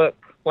you don't look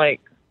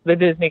like the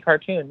Disney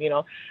cartoon,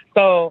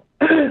 So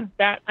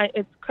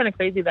it's kind of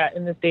crazy that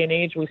in this day and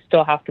age we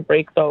still have to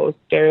break those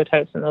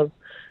stereotypes and those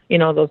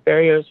those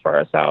barriers for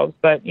ourselves.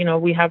 But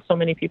we have so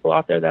many people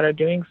out there that are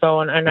doing so,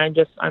 and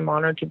I'm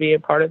honored to be a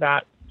part of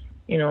that.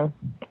 Oh,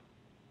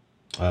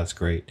 that's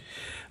great.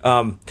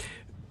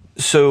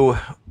 So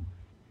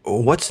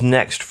what's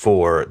next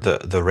for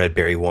the Red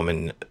Berry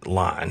Woman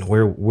line?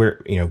 Where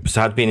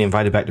besides being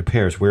invited back to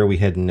Paris, where are we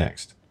heading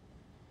next?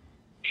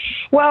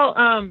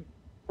 Well,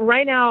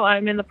 right now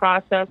I'm in the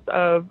process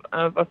of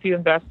a few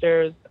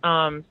investors.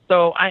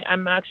 So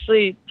I'm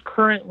actually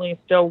currently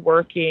still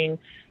working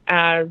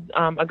as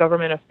a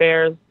government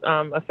affairs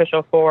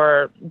official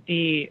for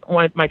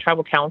my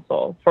tribal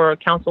council, for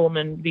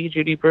Councilwoman V.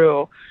 Judy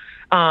Brew.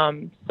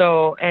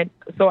 So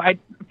I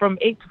from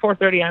 8 to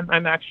 4:30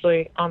 I'm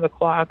actually on the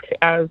clock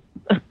as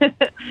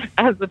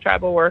as the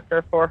tribal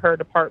worker for her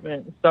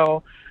department.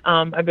 So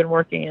I've been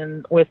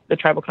working with the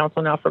tribal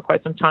council now for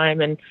quite some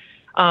time, and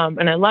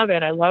I love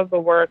it. I love the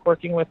work,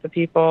 working with the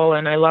people,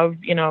 and I love,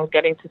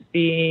 getting to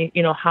see,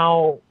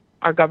 how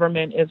our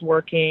government is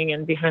working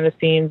and behind the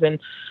scenes,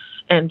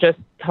 and just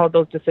how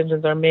those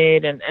decisions are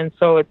made. And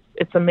so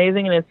it's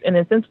amazing, and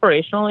it's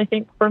inspirational, I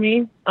think, for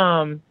me,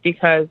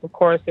 because of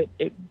course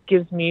it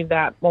gives me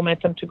that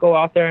momentum to go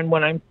out there, and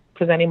when I'm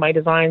presenting my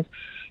designs,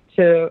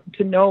 to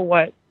know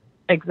what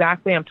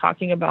exactly I'm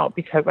talking about,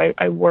 because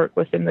I work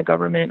within the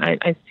government.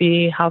 I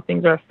see how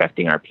things are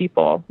affecting our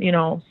people,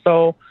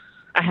 so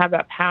I have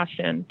that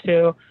passion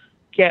to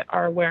get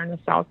our awareness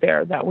out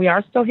there that we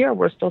are still here.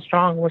 We're still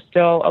strong. We're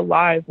still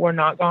alive. We're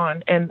not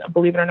gone. And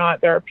believe it or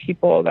not, there are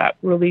people that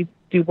really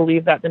do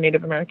believe that the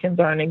Native Americans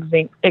are an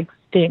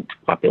extinct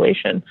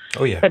population.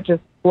 Oh, yeah. That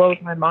just blows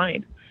my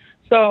mind.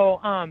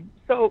 So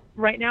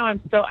right now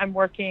I'm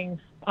working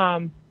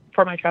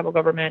for my tribal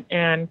government,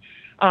 and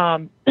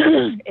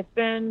it's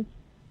been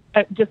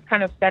just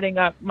kind of setting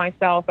up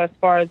myself as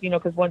far as,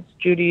 because once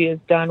Judy is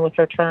done with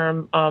her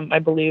term, I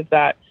believe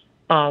that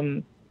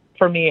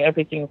for me,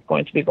 everything's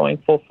going to be going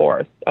full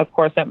force. Of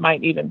course, that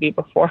might even be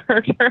before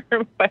her term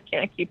if I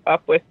can't keep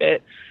up with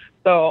it.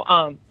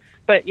 So,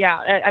 but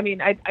yeah, I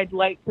mean, I'd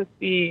like to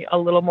see a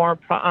little more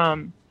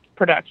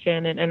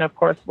production, and of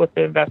course, with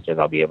the investors,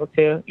 I'll be able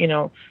to,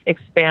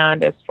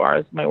 expand as far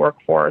as my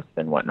workforce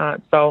and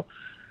whatnot. So,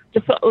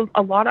 just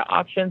a lot of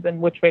options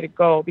and which way to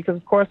go, because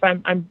of course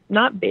I'm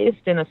not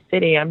based in a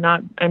city. I'm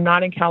not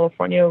in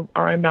California,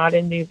 or I'm not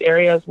in these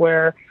areas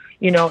where,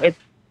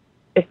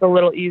 it's a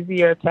little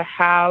easier to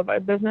have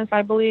a business,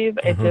 I believe.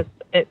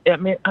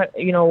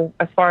 Mm-hmm.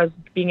 As far as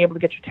being able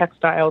to get your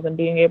textiles and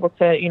being able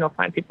to,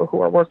 find people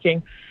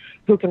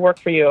who can work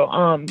for you.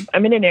 I'm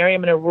in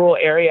a rural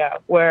area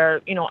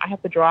where, I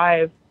have to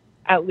drive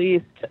at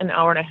least an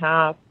hour and a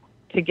half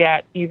to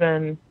get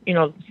even,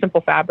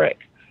 simple fabric.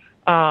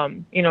 So,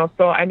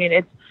 I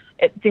mean,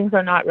 things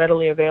are not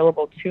readily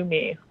available to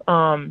me.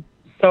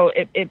 So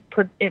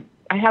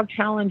I have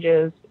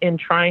challenges in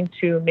trying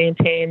to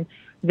maintain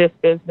this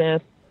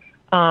business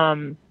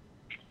on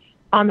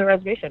the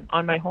reservation,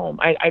 on my home.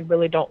 I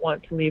really don't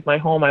want to leave my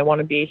home. I want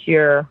to be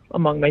here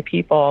among my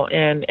people,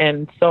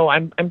 and so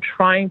I'm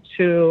trying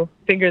to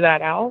figure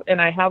that out. And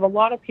I have a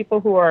lot of people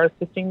who are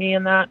assisting me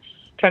in that,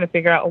 trying to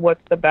figure out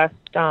what's the best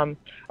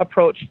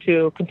approach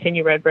to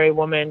continue Red Beret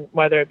Woman,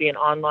 whether it be an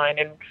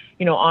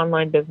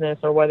online business,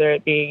 or whether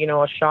it be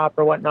a shop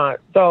or whatnot.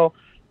 So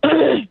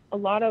a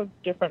lot of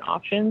different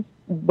options,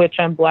 which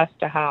I'm blessed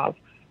to have,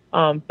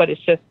 but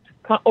it's just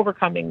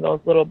overcoming those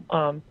little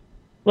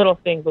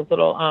things, those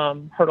little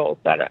hurdles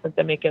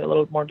that make it a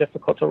little more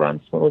difficult to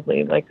run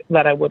smoothly, like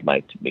that I would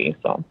like to be.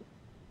 So,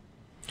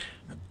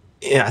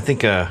 yeah, I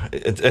think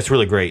it's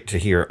really great to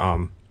hear.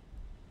 I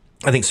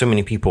think so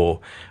many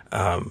people,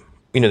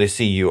 they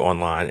see you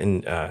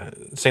online,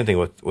 and same thing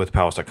with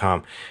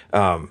Powwows.com,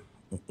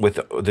 with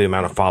the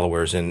amount of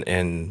followers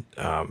and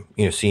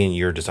seeing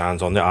your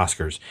designs on the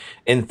Oscars,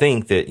 and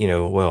think that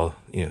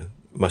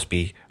must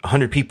be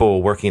 100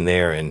 people working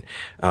there, and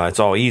it's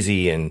all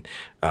easy, and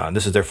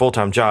this is their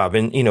full-time job.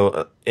 And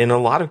in a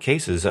lot of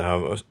cases,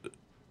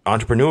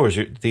 entrepreneurs,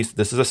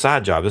 this is a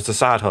side job, it's a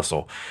side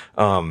hustle.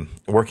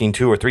 Working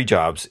 2 or 3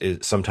 jobs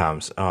is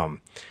sometimes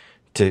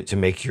to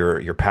make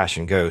your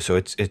passion go. So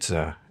it's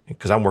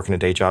because I'm working a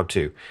day job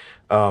too.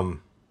 So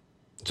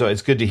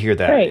it's good to hear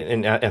that, right.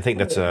 And I think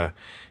that's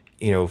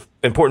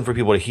important for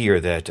people to hear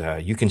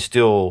that you can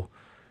still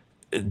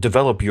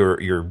develop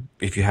your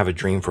if you have a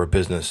dream for a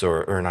business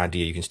or an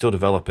idea, you can still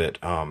develop it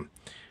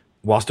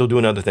while still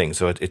doing other things.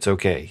 So it's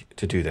okay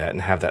to do that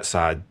and have that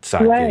side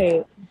right.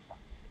 gig.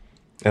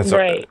 That's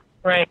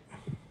right.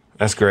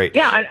 That's great.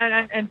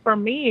 Yeah, and for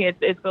me,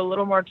 it's a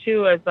little more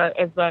too, as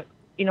that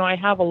I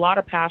have a lot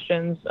of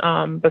passions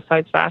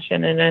besides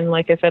fashion, and then,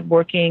 like I said,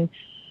 working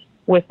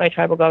with my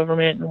tribal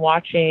government and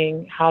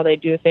watching how they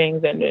do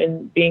things,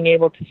 and being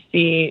able to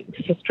see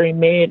history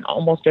made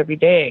almost every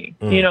day.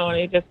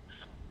 And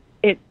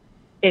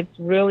it's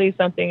really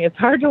something it's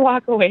hard to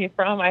walk away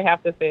from. I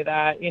have to say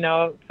that,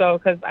 so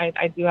because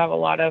I do have a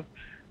lot of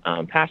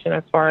passion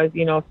as far as,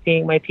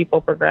 seeing my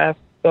people progress.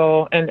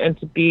 So, and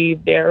to be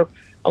there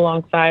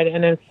alongside,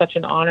 and it's such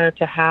an honor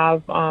to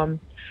have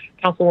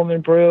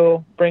Councilwoman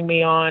Brew bring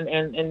me on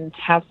and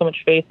have so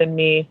much faith in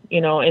me,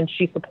 and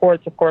she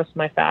supports, of course,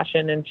 my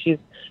fashion, and she's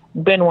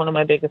been one of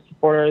my biggest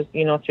supporters,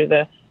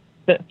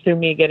 through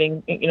me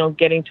getting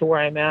to where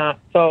I'm at.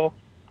 So,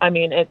 I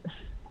mean,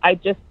 I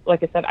just,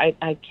 like I said,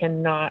 I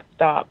cannot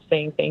stop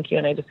saying thank you,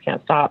 and I just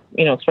can't stop,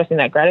 expressing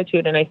that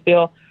gratitude. And I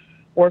feel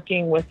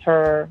working with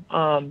her,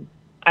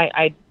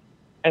 I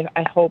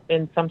hope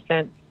in some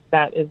sense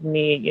that is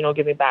me,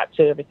 giving back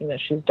to everything that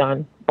she's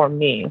done for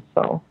me.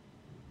 So.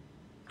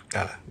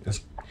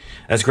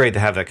 That's great to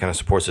have that kind of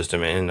support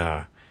system.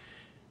 And,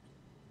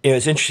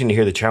 it's interesting to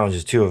hear the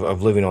challenges too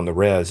of living on the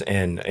res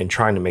and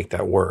trying to make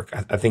that work.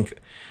 I think,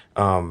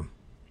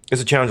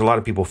 it's a challenge a lot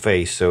of people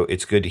face. So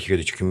it's good to hear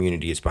that your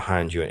community is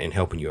behind you and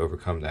helping you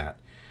overcome that.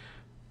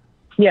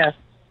 Yes.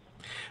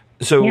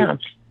 So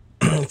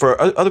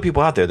for other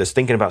people out there that's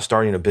thinking about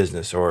starting a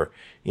business or,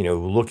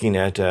 looking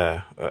at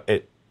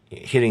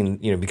hitting,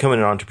 becoming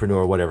an entrepreneur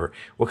or whatever,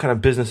 what kind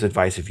of business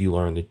advice have you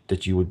learned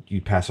that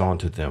you'd pass on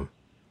to them?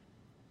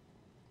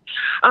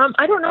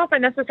 I don't know if I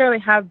necessarily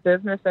have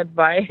business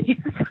advice.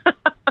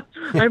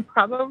 I'm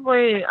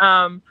probably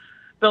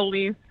the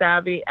least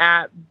savvy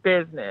at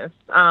business.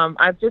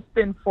 I've just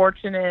been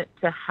fortunate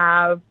to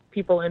have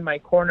people in my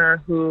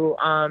corner who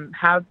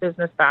have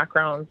business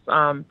backgrounds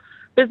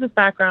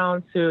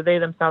who they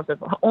themselves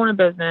have own a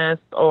business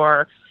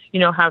or,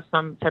 have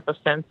some type of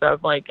sense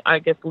of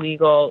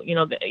legal,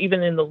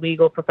 even in the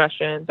legal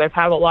professions. I've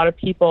had a lot of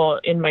people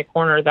in my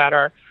corner that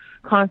are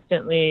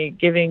constantly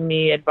giving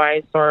me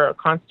advice or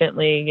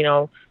constantly,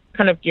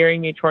 kind of gearing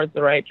me towards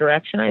the right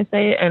direction, I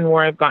say, and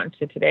where I've gotten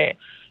to today.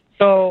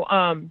 So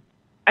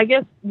I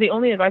guess the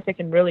only advice I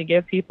can really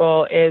give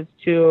people is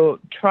to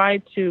try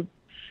to,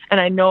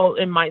 and I know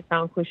it might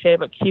sound cliche,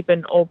 but keep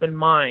an open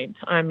mind.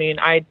 I mean,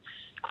 I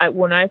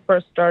when I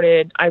first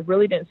started, I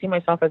really didn't see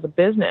myself as a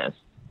business.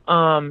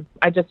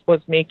 I just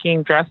was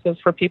making dresses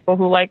for people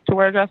who like to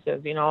wear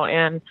dresses,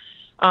 and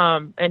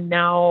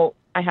now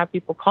I have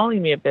people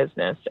calling me a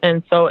business.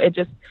 And so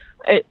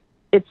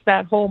it's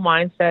that whole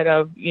mindset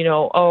of,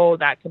 oh,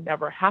 that could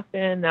never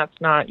happen. That's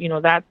not,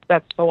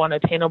 that's so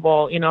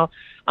unattainable.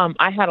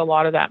 I had a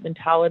lot of that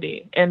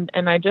mentality and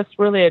I just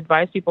really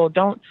advise people,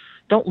 don't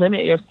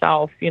limit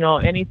yourself.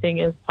 Anything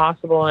is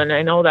possible. And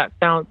I know that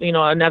sounds,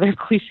 another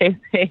cliche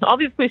thing, all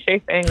these cliche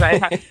things,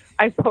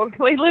 I'm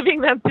totally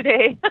living them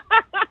today.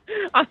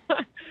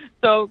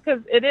 So, cause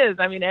it is,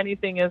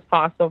 anything is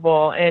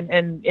possible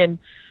and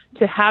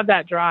to have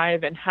that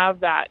drive and have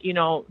that,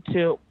 you're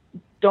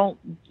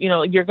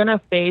going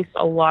to face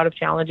a lot of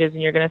challenges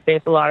and you're going to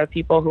face a lot of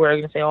people who are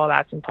going to say, oh,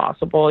 that's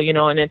impossible,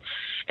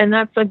 and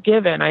that's a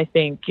given, I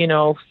think,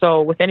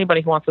 so with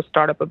anybody who wants to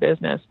start up a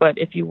business, but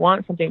if you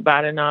want something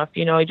bad enough,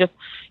 you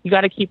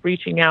got to keep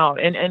reaching out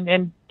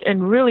and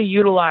really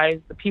utilize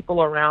the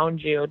people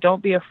around you.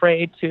 Don't be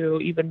afraid to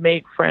even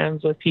make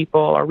friends with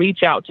people or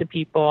reach out to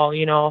people,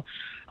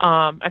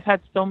 I've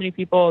had so many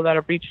people that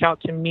have reached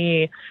out to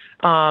me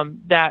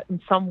that in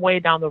some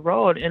way down the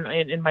road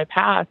in my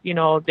past,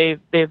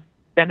 they've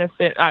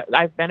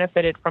I've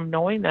benefited from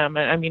knowing them.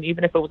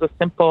 Even if it was a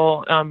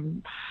simple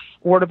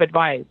word of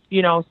advice,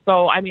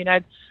 so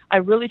I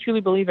really truly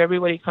believe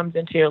everybody comes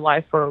into your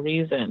life for a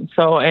reason.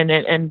 So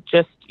and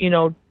just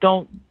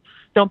don't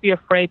be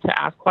afraid to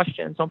ask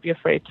questions. Don't be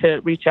afraid to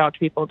reach out to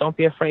people. Don't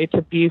be afraid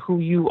to be who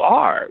you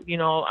are.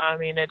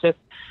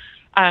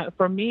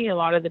 For me, a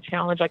lot of the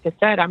challenge, like I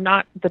said, I'm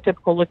not the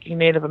typical looking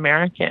Native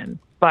American,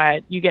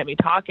 but you get me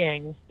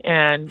talking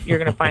and you're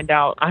going to find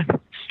out I'm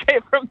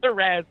straight from the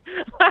res.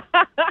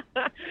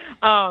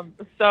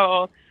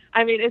 So,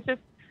 it's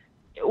just,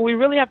 we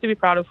really have to be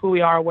proud of who we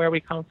are, where we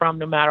come from,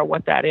 no matter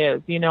what that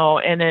is,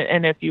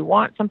 and if you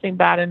want something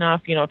bad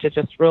enough, to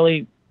just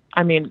really,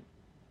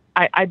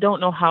 I don't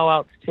know how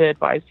else to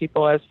advise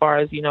people as far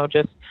as,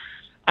 just,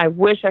 I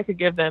wish I could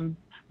give them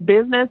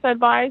business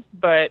advice,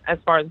 but as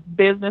far as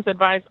business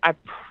advice, I'm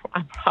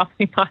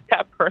probably not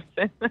that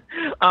person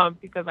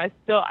because I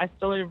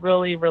still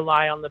really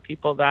rely on the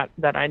people that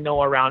I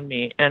know around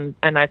me, and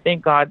I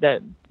thank God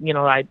that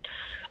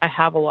I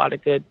have a lot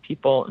of good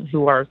people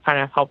who are kind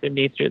of helping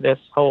me through this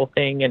whole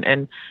thing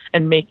and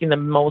making the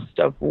most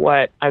of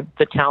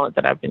the talent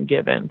that I've been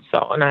given.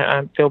 So, and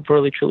I feel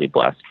really truly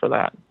blessed for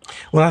that.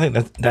 Well, I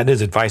think that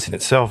is advice in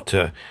itself,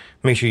 to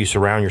make sure you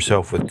surround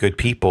yourself with good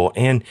people,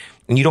 and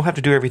you don't have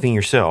to do everything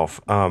yourself.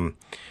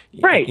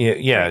 Right.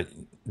 Yeah.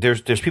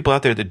 There's people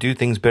out there that do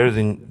things better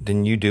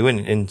than you do,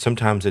 and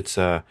sometimes it's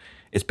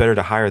better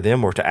to hire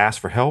them or to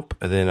ask for help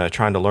than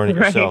trying to learn it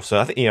yourself. So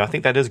I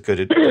think that is good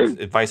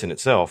advice in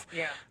itself.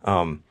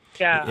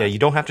 Yeah. You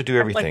don't have to do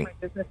everything.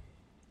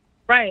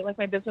 Like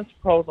my business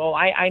proposal.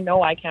 I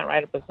know I can't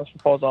write a business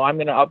proposal.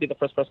 I'll be the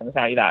first person to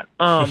tell you that.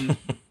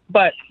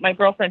 But my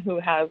girlfriend, who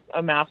has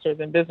a master's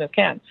in business,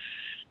 can.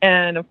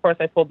 And of course,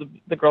 I pulled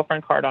the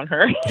girlfriend card on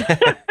her.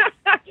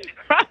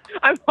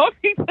 I'm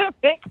hoping to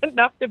make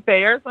enough to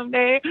pay her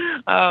someday.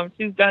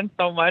 She's done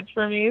so much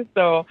for me.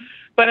 So,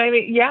 but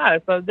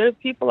so there's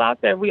people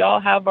out there. We all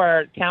have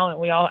our talent.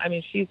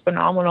 She's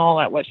phenomenal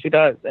at what she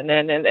does. And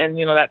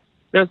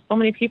there's so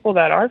many people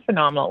that are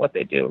phenomenal at what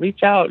they do.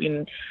 Reach out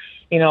and,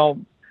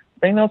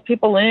 bring those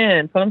people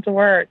in, put them to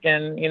work.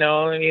 And,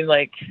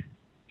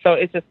 so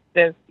it's just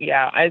this,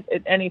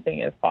 anything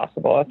is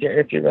possible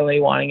if you're really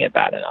wanting it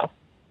bad enough.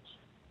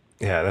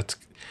 Yeah,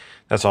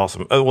 that's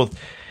awesome. Oh, well,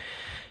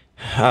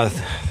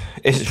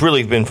 it's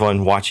really been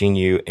fun watching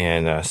you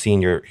and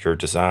seeing your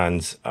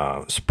designs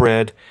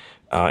spread.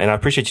 And I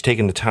appreciate you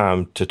taking the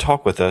time to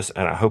talk with us.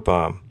 And I hope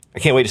I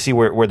can't wait to see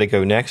where they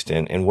go next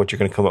and what you're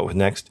going to come up with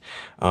next.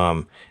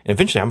 And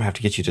eventually I'm gonna have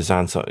to get you to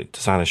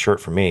design a shirt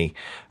for me.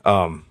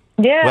 Yeah.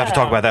 We'll have to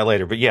talk about that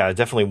later, but yeah, I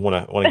definitely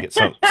want to get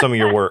some of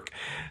your work.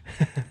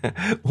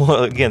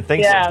 Well, again,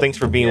 thanks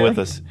for being with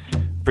us.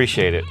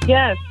 Appreciate it.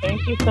 Yes,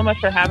 thank you so much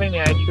for having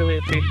me. I truly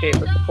appreciate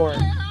the support.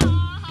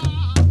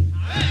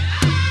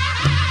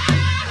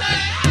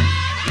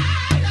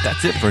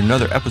 That's it for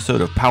another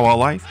episode of Pow Wow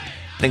Life.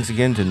 Thanks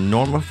again to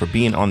Norma for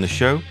being on the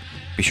show.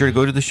 Be sure to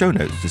go to the show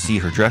notes to see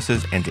her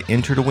dresses and to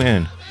enter to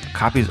win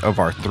copies of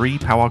our 3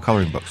 Pow Wow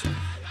coloring books.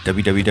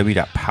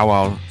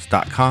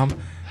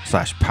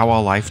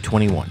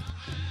 www.powwows.com/powwowlife21.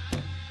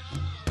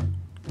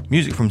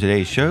 Music from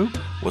today's show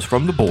was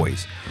from The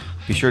Boys.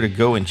 Be sure to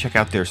go and check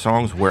out their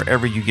songs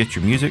wherever you get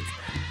your music.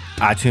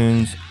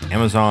 iTunes,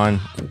 Amazon,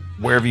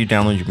 wherever you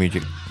download your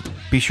music.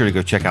 Be sure to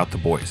go check out The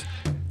Boys.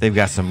 They've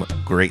got some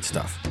great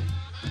stuff.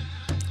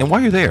 And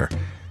while you're there,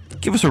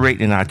 give us a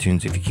rating in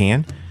iTunes if you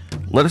can.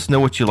 Let us know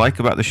what you like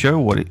about the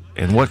show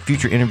and what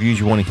future interviews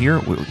you want to hear.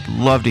 We would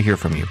love to hear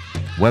from you.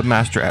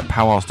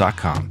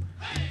 Webmaster@powwows.com.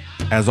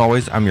 As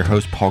always, I'm your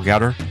host, Paul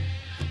Gowder.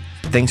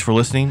 Thanks for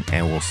listening,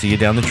 and we'll see you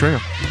down the trail.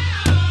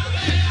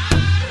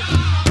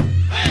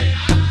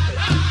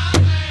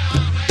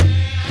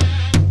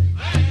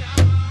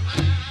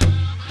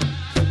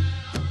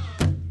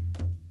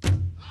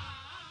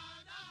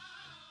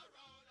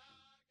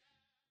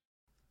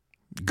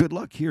 Good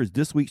luck. Here's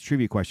this week's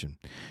trivia question.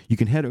 You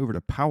can head over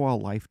to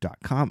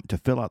powwowlife.com to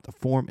fill out the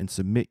form and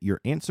submit your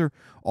answer.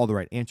 All the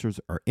right answers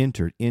are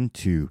entered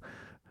into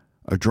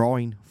a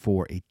drawing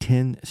for a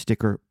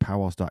 10-sticker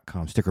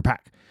powwows.com sticker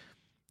pack.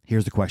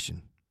 Here's the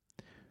question.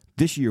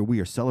 This year, we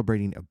are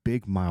celebrating a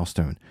big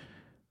milestone.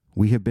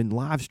 We have been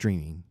live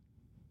streaming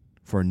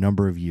for a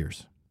number of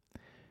years.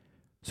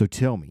 So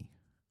tell me,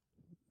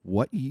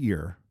 what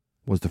year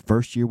was the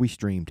first year we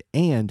streamed,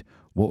 and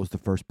what was the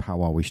first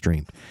powwow we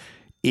streamed?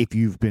 If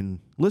you've been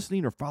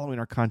listening or following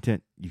our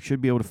content, you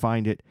should be able to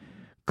find it.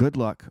 Good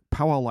luck.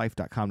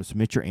 powwowlife.com to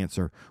submit your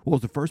answer. What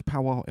was the first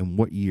powwow, and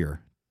what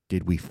year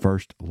did we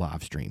first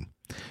live stream?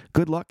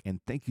 Good luck, and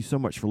thank you so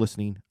much for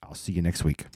listening. I'll see you next week.